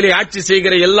உலகத்திலே ஆட்சி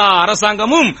செய்கிற எல்லா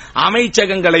அரசாங்கமும்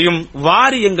அமைச்சகங்களையும்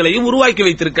வாரியங்களையும் உருவாக்கி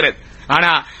வைத்திருக்கிறது.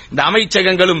 ஆனா இந்த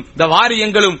அமைச்சகங்களும் இந்த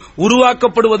வாரியங்களும்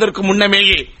உருவாக்கப்படுவதற்கு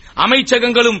முன்னமேயே,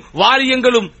 அமைச்சகங்களும்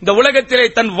வாரியங்களும் இந்த உலகத்திலே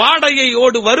தன்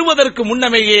வாடகையோடு வருவதற்கு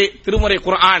முன்னமேயே திருமறை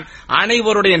குர்ஆன்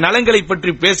அனைவருடைய நலன்களை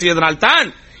பற்றி பேசியதனால் தான்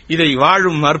இதை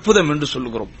வாழும் அற்புதம் என்று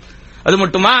சொல்லுகிறோம். அது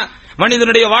மட்டுமா,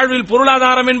 மனிதனுடைய வாழ்வில்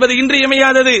பொருளாதாரம் என்பது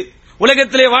இன்றியமையாதது.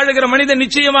 உலகத்திலே வாழுகிற மனிதன்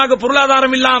நிச்சயமாக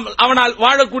பொருளாதாரம் இல்லாமல் அவனால்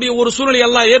வாழக்கூடிய ஒரு சூழலை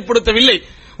அல்லாஹ் ஏற்படுத்தவில்லை.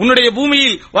 உன்னுடைய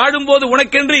பூமியில் வாழும்போது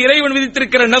உனக்கென்று இறைவன்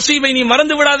விதித்திருக்கிற நசீபை நீ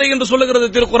மறந்து விடாதே என்று சொல்லுகிறது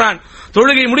திருக்குர்ஆன்.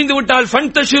 தொழுகை முடிந்துவிட்டால்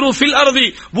ஃபன்தஷிரு ஃபில் அர்தி,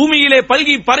 பூமியிலே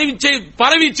பல்கி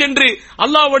பரவி சென்று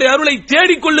அல்லாஹ்வுடைய அருளை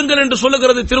தேடிக் கொள்ளுங்கள் என்று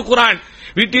சொல்லுகிறது திருக்குர்ஆன்.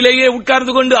 வீட்டிலேயே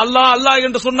உட்கார்ந்து கொண்டு அல்லாஹ் அல்லாஹ்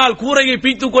என்று சொன்னால் கூரையை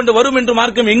பீத்துக் கொண்டு வரும் என்று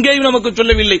மார்க்கம் எங்கேயும் நமக்கு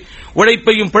சொல்லவில்லை.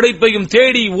 உழைப்பையும் பிழைப்பையும்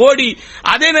தேடி ஓடி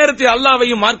அதே நேரத்தில்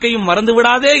அல்லாஹ்வையும் மார்க்கையும் மறந்து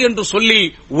விடாதே என்று சொல்லி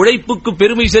உழைப்புக்கு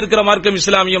பெருமை சேர்க்கிற மார்க்கம்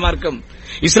இஸ்லாமிய மார்க்கம்.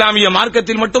 இஸ்லாமிய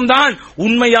மார்க்கத்தில் மட்டும்தான்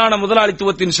உண்மையான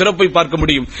முதலாளித்துவத்தின் சிறப்பை பார்க்க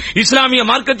முடியும். இஸ்லாமிய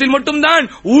மார்க்கத்தில் மட்டும்தான்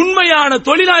உண்மையான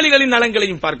தொழிலாளிகளின்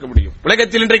நலன்களையும் பார்க்க முடியும்.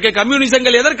 உலகத்தில் இன்றைக்கு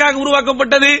கம்யூனிசங்கள் எதற்காக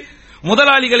உருவாக்கப்பட்டது?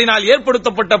 முதலாளிகளினால்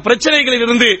ஏற்படுத்தப்பட்ட பிரச்சனைகளில்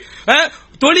இருந்து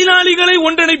தொழிலாளிகளை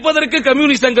ஒன்றிணைப்பதற்கு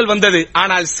கம்யூனிசங்கள் வந்தது.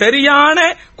 ஆனால் சரியான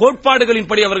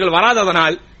கோட்பாடுகளின்படி அவர்கள்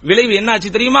வராததனால் விளைவு என்னாச்சு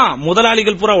தெரியுமா?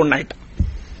 முதலாளிகள் பூரா ஒன்னாயிட்டான்.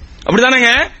 அப்படிதானங்க?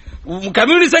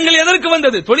 கம்யூனிசங்கள் எதற்கு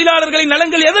வந்தது? தொழிலாளர்களின்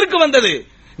நலன்கள் எதற்கு வந்தது?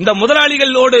 இந்த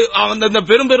முதலாளிகளோடு இந்த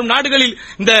பெரும் பெரும் நாடுகளில்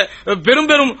இந்த பெரும்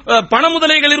பெரும் பண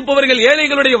முதலைகள் இருப்பவர்கள்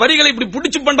ஏழைகளுடைய வரிகளை இப்படி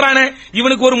புடிச்சு பண்றானே,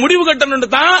 இவனுக்கு ஒரு முடிவு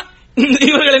கட்டணும் தான்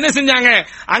இவர்கள் என்ன செஞ்சாங்க?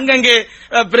 அங்கங்கே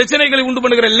பிரச்சனைகளை உண்டு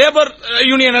பண்ணுகிற லேபர்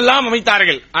யூனியன் எல்லாம்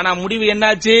அமைத்தார்கள். ஆனா முடிவு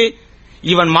என்னாச்சு?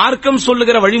 இவன் மார்க்கம்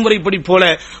சொல்லுகிற வழிமுறைப்படி போல,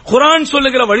 குர்ஆன்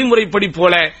சொல்லுகிற வழிமுறைப்படி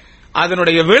போல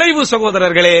அதனுடைய விளைவு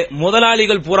சகோதரர்களே,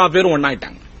 முதலாளிகள் பூரா பேரும்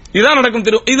ஒன்னாயிட்டாங்க. இதுதான் நடக்கும்.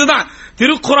 இதுதான்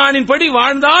திருக்குர்ஆனின் படி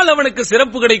வாழ்ந்தால் அவனுக்கு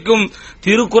சிறப்பு கிடைக்கும்,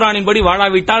 திருக்குர்ஆனின் படி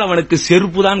வாழாவிட்டால் அவனுக்கு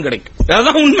செருப்பு தான் கிடைக்கும்.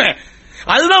 அதுதான் உண்மை.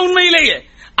 அதுதான் உண்மையிலேயே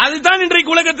அதுதான்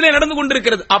இன்றைக்கு உலகத்திலே நடந்து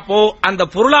கொண்டிருக்கிறது. அப்போ அந்த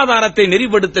பொருளாதாரத்தை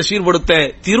நெறிப்படுத்த சீர்படுத்த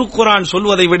திருக்குர்ஆன்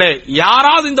சொல்வதை விட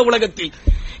யாராவது இந்த உலகத்தில்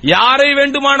யாரை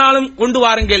வேண்டுமானாலும் கொண்டு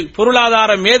வாருங்கள்,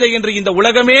 பொருளாதார மேதை என்று இந்த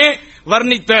உலகமே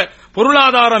வர்ணித்த,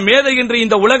 பொருளாதார மேதை என்று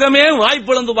இந்த உலகமே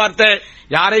வாய்ப்பிழந்து பார்த்த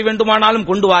யாரை வேண்டுமானாலும்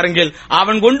கொண்டு வாருங்கள்,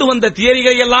 அவன் கொண்டு வந்த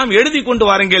தியரிகளை எல்லாம் எழுதி கொண்டு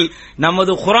வாருங்கள்,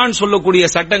 நமது குர்ஆன் சொல்லக்கூடிய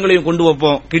சட்டங்களையும் கொண்டு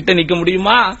வைப்போம். கிட்ட நிக்க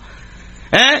முடியுமா?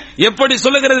 எப்படி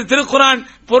சொல்லுகிறது திருக்குர்ஆன்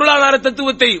பொருளாதார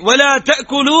தத்துவத்தை? வலா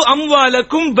தஅகுலு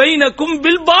அம்வாலக்கும் பைனக்கும்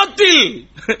பில் பாத்தில்.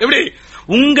 எப்படி?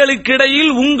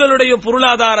 உங்களுக்கிடையில் உங்களுடைய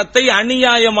பொருளாதாரத்தை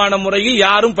அநியாயமான முறையில்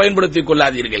யாரும் பயன்படுத்திக்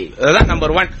கொள்ளாதீர்கள். அதுதான்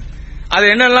நம்பர் 1. அது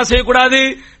என்னெல்லாம் செய்யக்கூடாது?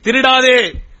 திருடாதே.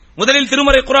 முதலில்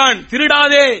திருமறை குர்ஆன்,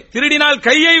 திருடாதே, திருடினால்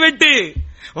கையை வெட்டு,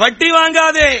 வட்டி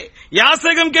வாங்காதே,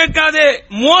 யாசகம் கேட்காதே,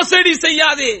 மோசடி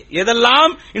செய்யாதே.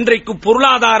 எதெல்லாம் இன்றைக்கு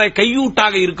பொருளாதார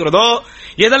கையூட்டாக இருக்கிறதோ,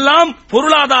 எதெல்லாம்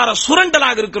பொருளாதார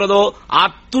சுரண்டலாக இருக்கிறதோ,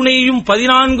 அத்துணையும்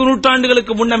 14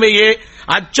 நூற்றாண்டுகளுக்கு முன்னமேயே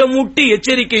அச்சமூட்டி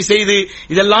எச்சரிக்கை செய்து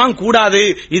இதெல்லாம் கூடாது,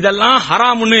 இதெல்லாம்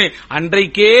ஹராம்னு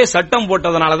அன்றைக்கே சட்டம்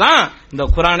போட்டதனாலதான் இந்த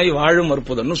குர்ஆனை வாழும்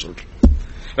அற்புதம்னு சொல்றோம்.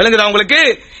 விளங்குதா உங்களுக்கு?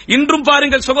 இன்றும்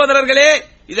பாருங்கள் சகோதரர்களே,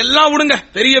 இதெல்லாம் விடுங்க,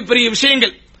 பெரிய பெரிய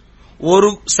விஷயங்கள். ஒரு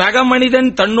சக மனிதன்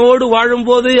தன்னோடு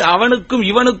வாழும்போது அவனுக்கும்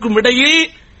இவனுக்கும் இடையில்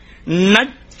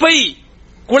நட்பை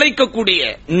குலைக்கக்கூடிய,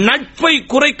 நட்பை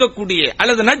குறைக்கக்கூடிய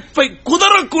அல்லது நட்பை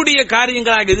குதறக்கூடிய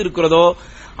காரியங்களாக எது இருக்கிறதோ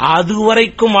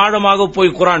அதுவரைக்கும் ஆழமாக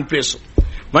போய் குர்ஆன் பேசும்.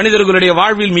 மனிதர்களுடைய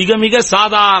வாழ்வில் மிக மிக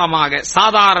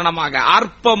சாதாரணமாக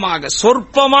அற்பமாக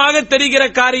சொற்பமாக தெரிகிற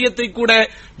காரியத்தை கூட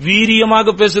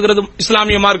வீரியமாக பேசுகிறது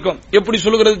இஸ்லாமிய மார்க்கம். எப்படி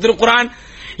சொல்லுகிறது திருக்குர்ஆன்?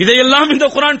 இதையெல்லாம் இந்த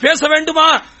குர்ஆன் பேச வேண்டுமா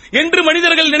என்று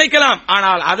மனிதர்கள் நினைக்கலாம்.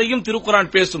 ஆனால் அதையும்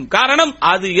திருக்குர்ஆன் பேசும். காரணம்,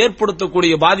 அது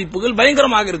ஏற்படுத்தக்கூடிய பாதிப்புகள்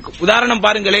பயங்கரமாக இருக்கும். உதாரணம்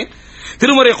பாருங்களேன்,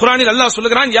 திருமறை குர்ஆனில் அல்லாஹ்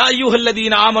சொல்லுகிறான், யா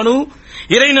அய்யுஹல்லதீன ஆமனு,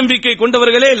 இறை நம்பிக்கை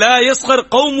கொண்டவர்களே, லா யஸ்கர்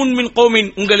கௌமுன் மின் கௌமின்,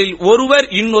 உங்களில் ஒருவர்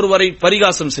இன்னொருவரை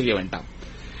பரிகாசம் செய்ய வேண்டாம்.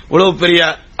 இவ்வளவு பெரிய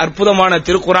அற்புதமான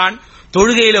திருக்குர்ஆன்,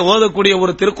 தொழுகையில ஓதக்கூடிய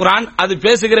ஒரு திருக்குர்ஆன், அது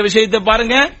பேசுகிற விஷயத்தை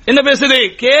பாருங்க. என்ன பேசுது?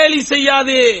 கேலி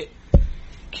செய்யாதே.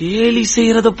 கேலி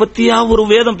செய்யறத பத்தியா ஒரு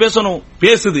வேதம் பேசணும்?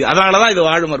 பேசுது. அதனாலதான் இது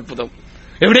வாழும் அற்புதம்.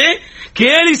 எப்படி?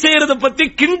 கேலி செய்யறத பத்தி,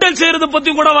 கிண்டல் செய்யறத பத்தி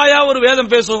கூட வாயா ஒரு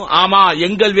வேதம் பேசும்? ஆமா,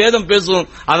 எங்கள் வேதம் பேசும்.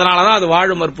 அதனாலதான் அது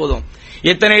வாழும் அற்புதம்.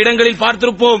 எத்தனை இடங்களில்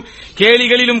பார்த்திருப்போம்,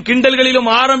 கேலிகளிலும் கிண்டல்களிலும்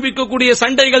ஆரம்பிக்கக்கூடிய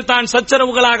சண்டைகள் தான்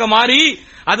சச்சரவுகளாக மாறி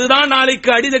அதுதான் நாளைக்கு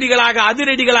அடிதடிகளாக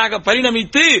அதிரடிகளாக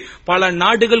பரிணமித்து பல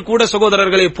நாடுகள் கூட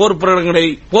சகோதரர்களை போர்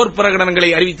பிரகடனங்களை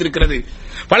அறிவித்திருக்கிறது.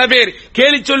 பல பேர்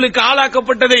கேலி சொல்லுக்கு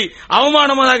ஆளாக்கப்பட்டதை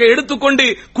அவமானமாக எடுத்துக்கொண்டு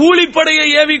கூலிப்படையை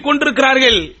ஏவி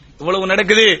கொண்டிருக்கிறார்கள். இவ்வளவு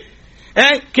நடக்குது.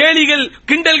 கேலிகள்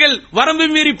கிண்டல்கள் வரம்பு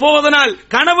மீறி போவதனால்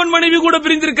கணவன் மனைவி கூட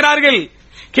பிரிந்திருக்கிறார்கள்.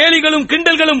 கேலிகளும்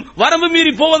கிண்டல்களும் வரம்பு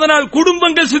மீறி போவதனால்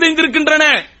குடும்பங்கள் சிதைந்திருக்கின்றன.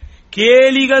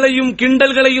 கேலிகளையும்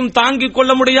கிண்டல்களையும் தாங்கிக்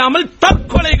கொள்ள முடியாமல்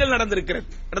தற்கொலைகள்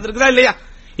நடந்திருக்கிறதா இல்லையா?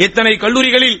 எத்தனை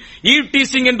கல்லூரிகளில்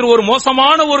ஈவ்டீசிங் என்று ஒரு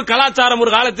மோசமான ஒரு கலாச்சாரம்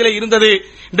ஒரு காலத்திலே இருந்தது.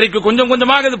 இன்றைக்கு கொஞ்சம்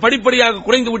கொஞ்சமாக அது படிப்படியாக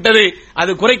குறைந்து விட்டது.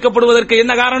 அது குறைக்கப்படுவதற்கு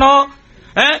என்ன காரணம்?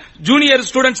 ஜூனியர்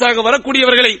ஸ்டூடெண்ட்ஸாக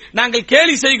வரக்கூடியவர்களை நாங்கள்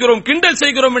கேலி செய்கிறோம், கிண்டல்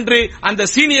செய்கிறோம் என்று அந்த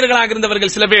சீனியர்களாக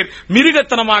இருந்தவர்கள் சில பேர்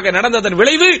மிருகத்தனமாக நடந்ததன்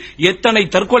விளைவு எத்தனை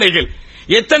தற்கொலைகள்,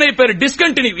 எத்தனை பேர்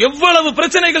டிஸ்கண்டினியூ, எவ்வளவு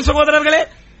பிரச்சனைகள் சகோதரர்களே.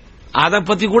 அதை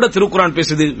பத்தி கூட திருக்குர்ஆன்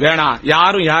பேசுது. வேணாம்,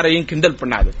 யாரும் யாரையும் கிண்டல்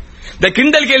பண்ணாது. இந்த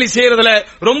கிண்டல் கேலி செய்யறதுல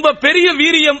ரொம்ப பெரிய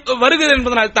வீரியம் வருகிறது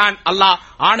என்பதனால் தான் அல்லாஹ்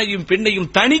ஆணையும் பெண்ணையும்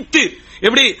தனித்து,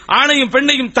 எப்படி ஆணையும்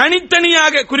பெண்ணையும்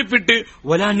தனித்தனியாக குறிப்பிட்டு,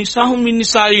 வலா நிசாஹும் மின்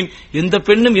நிசாயின், எந்த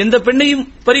பெண்ணும் எந்த பெண்ணையும்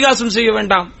பரிகாசம் செய்ய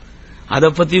வேண்டாம். அதை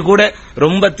பத்தி கூட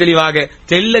ரொம்ப தெளிவாக,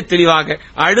 தெளிவாக,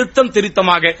 அழுத்தம்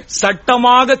திருத்தமாக,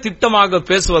 சட்டமாக, திட்டமாக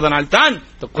பேசுவதனால் தான்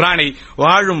இந்த குர்ஆனை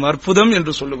வாழும் அற்புதம்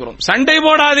என்று சொல்லுகிறோம். சண்டை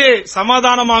போடாதே,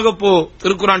 சமாதானமாக போ,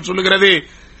 திருக்குர்ஆன் சொல்லுகிறது.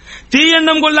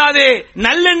 தீயெண்ணம் கொள்ளாதே,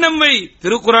 நல்லெண்ணம் வை,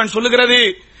 திருக்குர்ஆன் சொல்லுகிறது.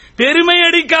 பெருமை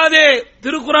அடிக்காதே,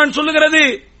 திருக்குர்ஆன் சொல்லுகிறது.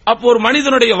 அப்போ ஒரு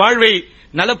மனிதனுடைய வாழ்வை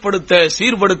நலப்படுத்த,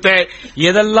 சீர்படுத்த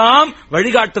எதெல்லாம்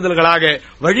வழிகாட்டுதல்களாக,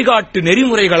 வழிகாட்டு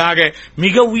நெறிமுறைகளாக,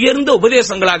 மிக உயர்ந்த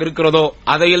உபதேசங்களாக இருக்கிறதோ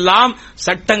அதையெல்லாம்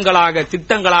சட்டங்களாக,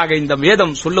 திட்டங்களாக இந்த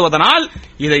வேதம் சொல்லுவதனால்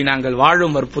இதை நாங்கள்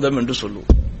வாழும் அற்புதம் என்று சொல்லுவோம்.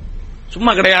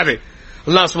 சும்மா கிடையாது.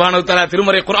 அல்லாஹ் சுப்ஹானஹு வ தஆலா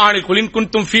திருமறை குர்ஆனில் குல் இன்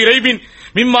குன்தும் ஃபீ ரைபின்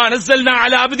மிம்மா நஸல்னா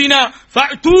அலா அப்தினா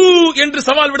ஃபஅது என்று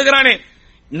சவால் விடுகிறானே,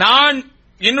 நான்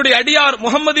என்னுடைய அடியார்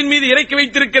முகம்மதின் மீது இறக்கி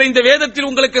வைத்திருக்கிற இந்த வேதத்தில்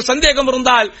உங்களுக்கு சந்தேகம்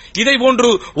இருந்தால் இதை போன்று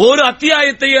ஒரு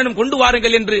அத்தியாயத்தை ஏனும் கொண்டு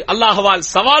வாருங்கள் என்று அல்லாஹ்வால்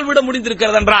சவால் விட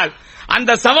முடிந்திருக்கிறது என்றால்,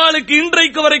 அந்த சவாலுக்கு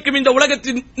இன்றைக்கு வரைக்கும் இந்த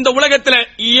உலகத்தில்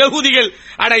யகூதிகள்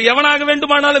அட எவனாக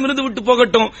வேண்டுமானாலும் இருந்து விட்டு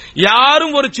போகட்டும்,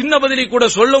 யாரும் ஒரு சின்ன பதிலை கூட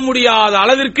சொல்ல முடியாத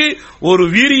அளவிற்கு ஒரு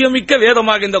வீரியமிக்க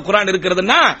வேதமாக இந்த குர்ஆன்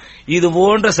இருக்கிறதுன்னா இது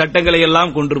போன்ற சட்டங்களை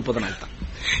எல்லாம் கொண்டிருப்பதனால் தான்,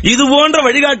 இது போன்ற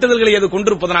வழிகாட்டுதல்களை அது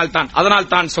கொண்டிருப்பதனால் தான்.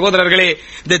 அதனால் தான் சகோதரர்களே,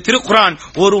 இந்த திருக்குர்ஆன்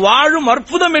ஒரு வாழும்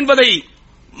அற்புதம் என்பதை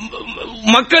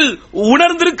மக்கள்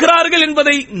உணர்ந்திருக்கிறார்கள்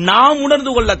என்பதை நாம்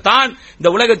உணர்ந்து கொள்ளத்தான் இந்த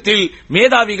உலகத்தில்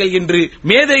மேதாவிகள் என்று,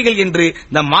 மேதைகள் என்று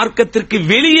இந்த மார்க்கத்திற்கு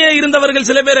வெளியே இருந்தவர்கள்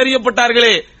சில பேர்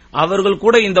அறியப்பட்டார்களே, அவர்கள்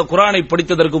கூட இந்த குர்ஆனை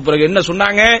படித்ததற்கு பிறகு என்ன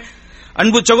சொன்னாங்க?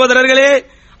 அன்பு சகோதரர்களே,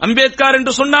 அம்பேத்கர்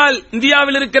என்று சொன்னால்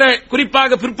இந்தியாவில் இருக்கிற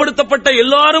குறிப்பாக பிற்படுத்தப்பட்ட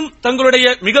எல்லாரும் தங்களுடைய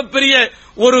மிகப்பெரிய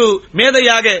ஒரு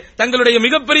மேதையாக, தங்களுடைய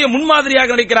மிகப்பெரிய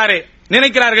முன்மாதிரியாக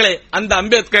நினைக்கிறார்களே, அந்த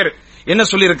அம்பேத்கர் என்ன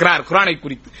சொல்லியிருக்கிறார் குர்ஆனை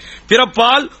குறித்து?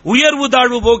 பிறப்பால் உயர்வு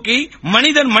தாழ்வு போக்கி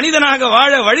மனிதன் மனிதனாக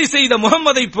வாழ வழி செய்த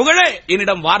முகம்மதை புகழ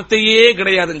என்னிடம் வார்த்தையே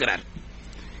கிடையாதுங்கிறார்.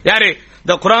 யாரு?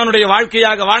 இந்த குர்ஆனுடைய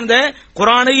வாழ்க்கையாக வாழ்ந்த,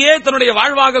 குர்ஆனையே தன்னுடைய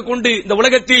வாழ்வாக கொண்டு இந்த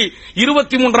உலகத்தில்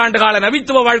 23 ஆண்டு கால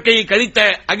நபித்துவ வாழ்க்கையை கழித்த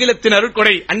அகிலத்தின்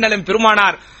அருட்கொடை அண்ணலம்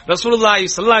பெருமானார் ரசூலுல்லாஹி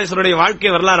ஸல்லல்லாஹு அலைஹி வஸல்லம்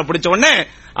வாழ்க்கை வரலாறு படிச்ச உடனே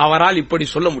அவரால் இப்படி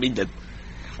சொல்ல முடிந்தது.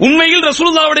 உண்மையில்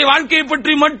ரசூலுல்லாஹ்வுடைய வாழ்க்கையை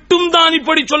பற்றி மட்டும் தான்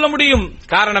இப்படி சொல்ல முடியும்.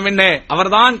 காரணம் என்ன?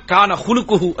 அவர்தான் கான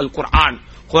ஹுலுகுஹு அல் குர்ஆன்,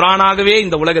 குர்ஆனாகவே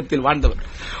இந்த உலகத்தில் வாழ்ந்தவர்.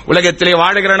 உலகத்திலே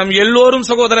வாழுகிற நம் எல்லோரும்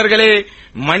சகோதரர்களே,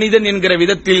 மனிதன் என்கிற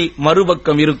விதத்தில்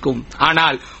மறுபக்கம் இருக்கும்.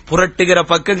 ஆனால் புரட்டுகிற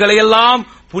பக்கங்களை எல்லாம்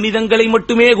புனிதங்களை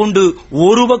மட்டுமே கொண்டு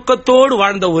ஒரு பக்கத்தோடு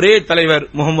வாழ்ந்த ஒரே தலைவர்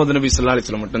முகமது நபி ஸல்லல்லாஹு அலைஹி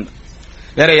வஸல்லம் மட்டும்தான்.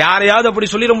 வேற யாரையாவது அப்படி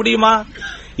சொல்லிட முடியுமா?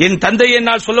 என் தந்தையை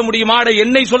என்னால் சொல்ல முடியுமா?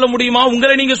 என்னை சொல்ல முடியுமா?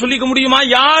 உங்களை நீங்க சொல்லிக்க முடியுமா?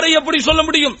 யாரை அப்படி சொல்ல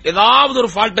முடியும்? ஏதாவது ஒரு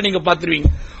ஃபால்ட்டை நீங்க பாத்துருவீங்க.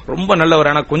 ரொம்ப நல்லவர்,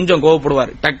 ஆனா கொஞ்சம்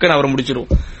கோவப்படுவார், டக்குன்னு அவரை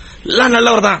முடிச்சிருவோம். எல்லாம்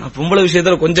நல்லவர் தான், பொம்பளை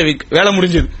விஷயத்துல கொஞ்சம் வேலை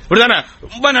முடிஞ்சது, இப்படிதானே?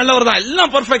 ரொம்ப நல்லவர் தான்,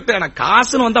 எல்லாம் பெர்ஃபெக்ட், ஆனா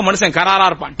காசுன்னு வந்தா மனுஷன் கராரா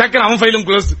இருப்பான், டக்குன்னு அவன் ஃபைலும்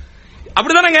க்ளோஸ்.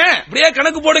 அப்படிதானங்க? அப்படியே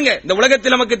கணக்கு போடுங்க. இந்த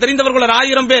உலகத்தில் நமக்கு தெரிந்தவர்கள்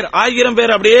 1000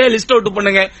 பேர் அப்படியே லிஸ்ட் அவுட்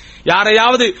பண்ணுங்க.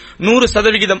 யாரையாவது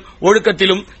 100%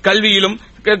 ஒழுக்கத்திலும், கல்வியிலும்,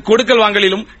 கொடுக்கல்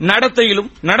வாங்கலிலும், நடத்தையிலும்,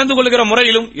 நடந்து கொள்கிற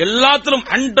முறையிலும் எல்லாத்திலும்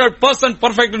 100%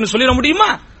 பெர்ஃபெக்ட் சொல்லிட முடியுமா?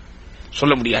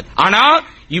 சொல்ல முடியாது. ஆனா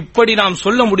இப்படி நாம்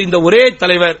சொல்ல முடிந்த ஒரே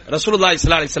தலைவர் ரசூலுல்லாஹி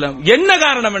ஸல்லல்லாஹு அலைஹி வஸல்லம். என்ன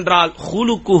காரணம் என்றால்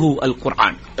ஹுலுகுஹு அல்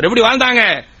குர்ஆன். எப்படி வாழ்ந்தாங்க?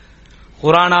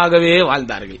 குர்ஆனாகவே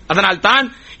வாழ்ந்தார்கள். அதனால் தான்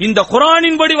இந்த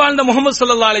குர்ஆனின்படி வாழ்ந்த முஹம்மது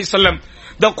ஸல்லல்லாஹு அலைஹி வஸல்லம்,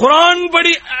 இந்த குர்ஆன்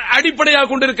படி அடிப்படையாக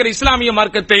கொண்டிருக்கிற இஸ்லாமிய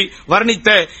மார்க்கத்தை வர்ணித்த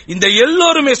இந்த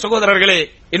எல்லோருமே சகோதரர்களே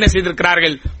என்ன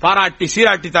செய்திருக்கிறார்கள்? பாராட்டி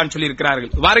சீராட்டி தான்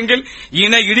சொல்லியிருக்கிறார்கள். வாருங்கள்,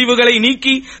 இன இழிவுகளை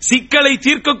நீக்கி சிக்கலை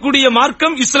தீர்க்கக்கூடிய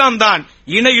மார்க்கம் இஸ்லாம் தான்.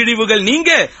 இன இழிவுகள்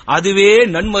நீங்க அதுவே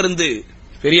நன்மருந்து.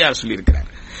 பெரியார் சொல்லியிருக்கிறார்.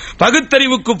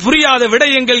 பகுத்தறிவுக்கு புரியாத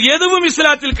விடயங்கள் எதுவும்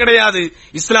இஸ்லாத்தில் கிடையாது.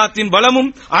 இஸ்லாத்தின் பலமும்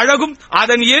அழகும்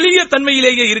அதன் எளிய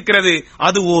தன்மையிலேயே இருக்கிறது.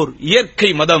 அது ஓர் இயற்கை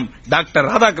மதம். டாக்டர்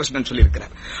ராதாகிருஷ்ணன்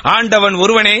சொல்லியிருக்கிறார். ஆண்டவன்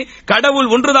ஒருவனே,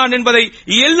 கடவுள் ஒன்றுதான் என்பதை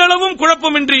எல்லளவும்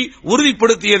குழப்பமின்றி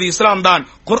உறுதிப்படுத்தியது இஸ்லாம் தான்.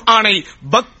 குர்ஆனை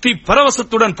பக்தி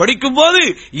பரவசத்துடன் படிக்கும் போது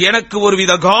எனக்கு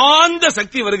ஒருவித காந்த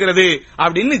சக்தி வருகிறது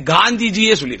அப்படின்னு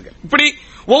காந்திஜியே சொல்லியிருக்கார். இப்படி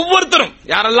ஒவ்வொருத்தரும்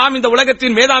யாரெல்லாம் இந்த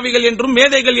உலகத்தின் மேதாவிகள் என்றும்,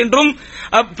 மேதைகள் என்றும்,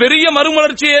 பெரிய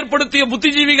மறுமலர்ச்சியை ஏற்படுத்திய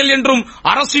புத்திஜீவிகள் என்றும்,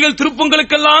 அரசியல்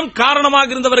திருப்பங்களுக்கெல்லாம்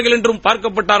காரணமாக இருந்தவர்கள் என்றும்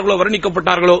பார்க்கப்பட்டார்களோ,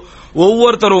 வர்ணிக்கப்பட்டார்களோ,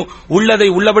 ஒவ்வொருத்தரும் உள்ளதை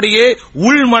உள்ளபடியே,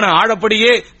 உள்மன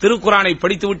ஆழப்படியே திருக்குர்ஆனை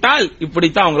படித்துவிட்டால்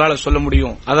இப்படித்தான் அவங்களால சொல்ல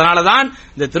முடியும். அதனாலதான்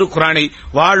இந்த திருக்குர்ஆனை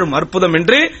வாழும் அற்புதம்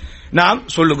என்று நாம்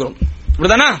சொல்லுகிறோம்.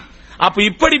 இப்படிதானா? அப்ப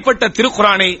இப்படிப்பட்ட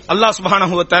திருக்குர்ஆனை அல்லாஹ்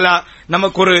சுப்ஹானஹு வ தஆலா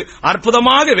நமக்கு ஒரு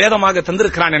அற்புதமாக வேதமாக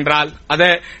தந்திருக்கிறான் என்றால் அதை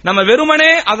நம்ம வெறுமனே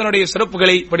அதனுடைய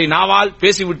சிறப்புகளை இப்படி நாவால்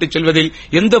பேசிவிட்டு செல்வதில்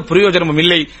எந்த பிரயோஜனமும்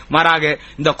இல்லை. மாறாக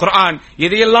இந்த குர்ஆன்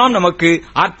எதையெல்லாம் நமக்கு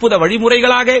அற்புத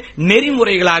வழிமுறைகளாக,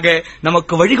 நெறிமுறைகளாக,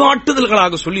 நமக்கு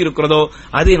வழிகாட்டுதல்களாக சொல்லி இருக்கிறதோ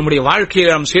அதை நம்முடைய வாழ்க்கையை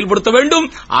நாம் செயல்படுத்த வேண்டும்.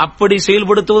 அப்படி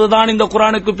செயல்படுத்துவதுதான் இந்த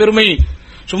குர்ஆனுக்கு பெருமை.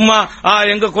 சும்மா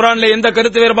எங்க குர்ஆன்ல எந்த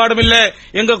கருத்து வேறுபாடும் இல்ல,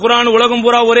 எங்க குர்ஆன் உலகம்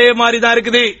பூரா ஒரே மாதிரி தான்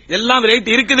இருக்குது, எல்லாம்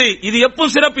ரைட் இருக்குது, இது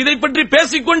எப்பவும் சிறப்பு, இதை பற்றி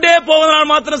பேசிக்கொண்டே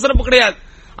போவதனால் மாத்திரம் சிறப்பு கிடையாது.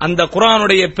 அந்த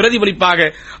குர்ஆனுடைய பிரதிபலிப்பாக,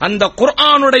 அந்த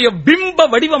குர்ஆனுடைய பிம்ப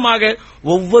வடிவமாக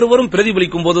ஒவ்வொருவரும்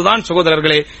பிரதிபலிக்கும் போதுதான்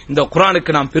சகோதரர்களே இந்த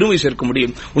குர்ஆனுக்கு நாம் பெருமை சேர்க்க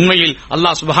முடியும். உண்மையில்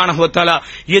அல்லாஹ் சுப்ஹானஹு வ தஆலா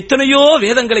எத்தனையோ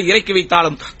வேதங்களை இறக்கி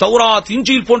வைத்தாலும், தௌராத்,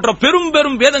 இன்ஜீல் போன்ற பெரும்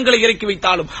பெரும் வேதங்களை இறக்கி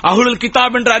வைத்தாலும், அஹ்லுல்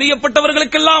கிதாப் என்று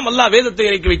அறியப்பட்டவர்களுக்கெல்லாம் அல்லாஹ் வேதத்தை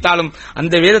இறக்கி வைத்தாலும்,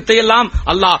 அந்த வேதத்தை எல்லாம்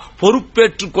அல்லாஹ்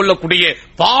பொறுப்பேற்றுக் கொள்ளக்கூடிய,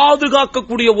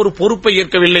 பாதுகாக்கக்கூடிய ஒரு பொறுப்பை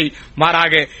ஏற்கவில்லை.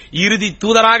 மாறாக இறுதி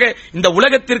தூதராக இந்த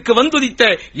உலகத்திற்கு வந்துதித்த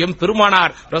எம்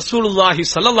பெருமானார் ரசூலுல்லாஹி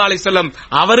ஸல்லல்லாஹு அலைஹி வஸல்லம்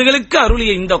அவர்களுக்கு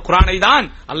அருளிய இந்த குர்ஆனை தான்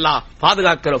அல்லாஹ்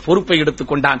பாதுகாக்கிற பொறுப்பை எடுத்துக்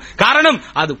கொண்டான். காரணம்,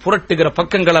 அது புரட்டுகிற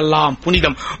பக்கங்கள் எல்லாம்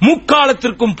புனிதம்,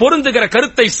 முக்காலத்திற்கும் பொருந்துகிற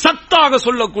கருத்தை சத்தாக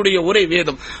சொல்லக்கூடிய ஒரே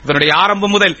வேதம். அதனுடைய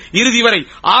ஆரம்பம் முதல் இறுதி வரை,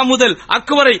 ஆ முதல்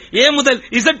அக்கு வரை, ஏ முதல்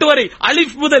இசட் வரை,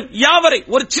 அலிஃப் முதல் யா வரை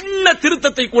ஒரு சின்ன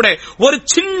திருத்தத்தை கூட, ஒரு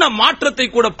சின்ன மாற்றத்தை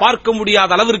கூட பார்க்க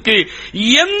முடியாத அளவிற்கு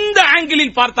எந்த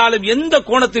ஆங்கிளில் பார்த்தாலும், எந்த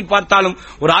கோணத்தில் பார்த்தாலும்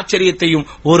ஒரு ஆச்சரியத்தையும்,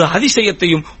 ஒரு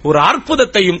அதிசயத்தையும், ஒரு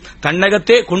அற்புதத்தையும்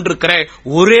தன்னகத்தே கொண்டிருக்கிற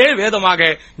ஒரே வேதமாக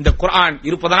இந்த குர்ஆன்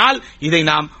இருப்பதனால் இதை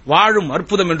நாம் வாழும்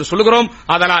அற்புதம் என்று சொல்கிறோம்.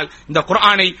 அதனால் இந்த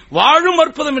குர்ஆனை வாழும்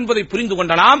அற்புதம் என்பதை புரிந்து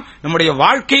கொண்ட நாம் நம்முடைய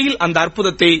வாழ்க்கையில் அந்த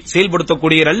அற்புதத்தை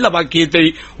செயல்படுத்தக்கூடிய நல்ல பாக்கியத்தை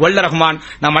வல்ல ரஹ்மான்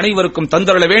நம் அனைவருக்கும்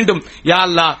தந்தருள வேண்டும். யா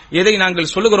அல்லாஹ், எதை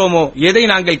நாங்கள் சொல்லுகிறோமோ, எதை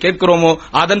நாங்கள் கேட்கிறோமோ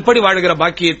அதன்படி வாழுகிற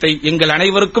பாக்கியத்தை எங்கள்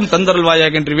அனைவருக்கும்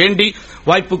தந்தருள்வாயாக என்று வேண்டி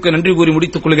வாய்ப்புக்கு நன்றி கூறி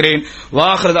முடித்துக் கொள்கிறேன்.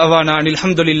 வாஹிரு தஅவானா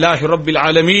அல்ஹம்துலில்லாஹி ரப்பில்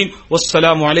ஆலமீன்.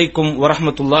 வஸ்ஸலாமு அலைக்கும்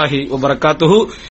வரஹ்மத்துல்லாஹி வபரகாத்துஹு.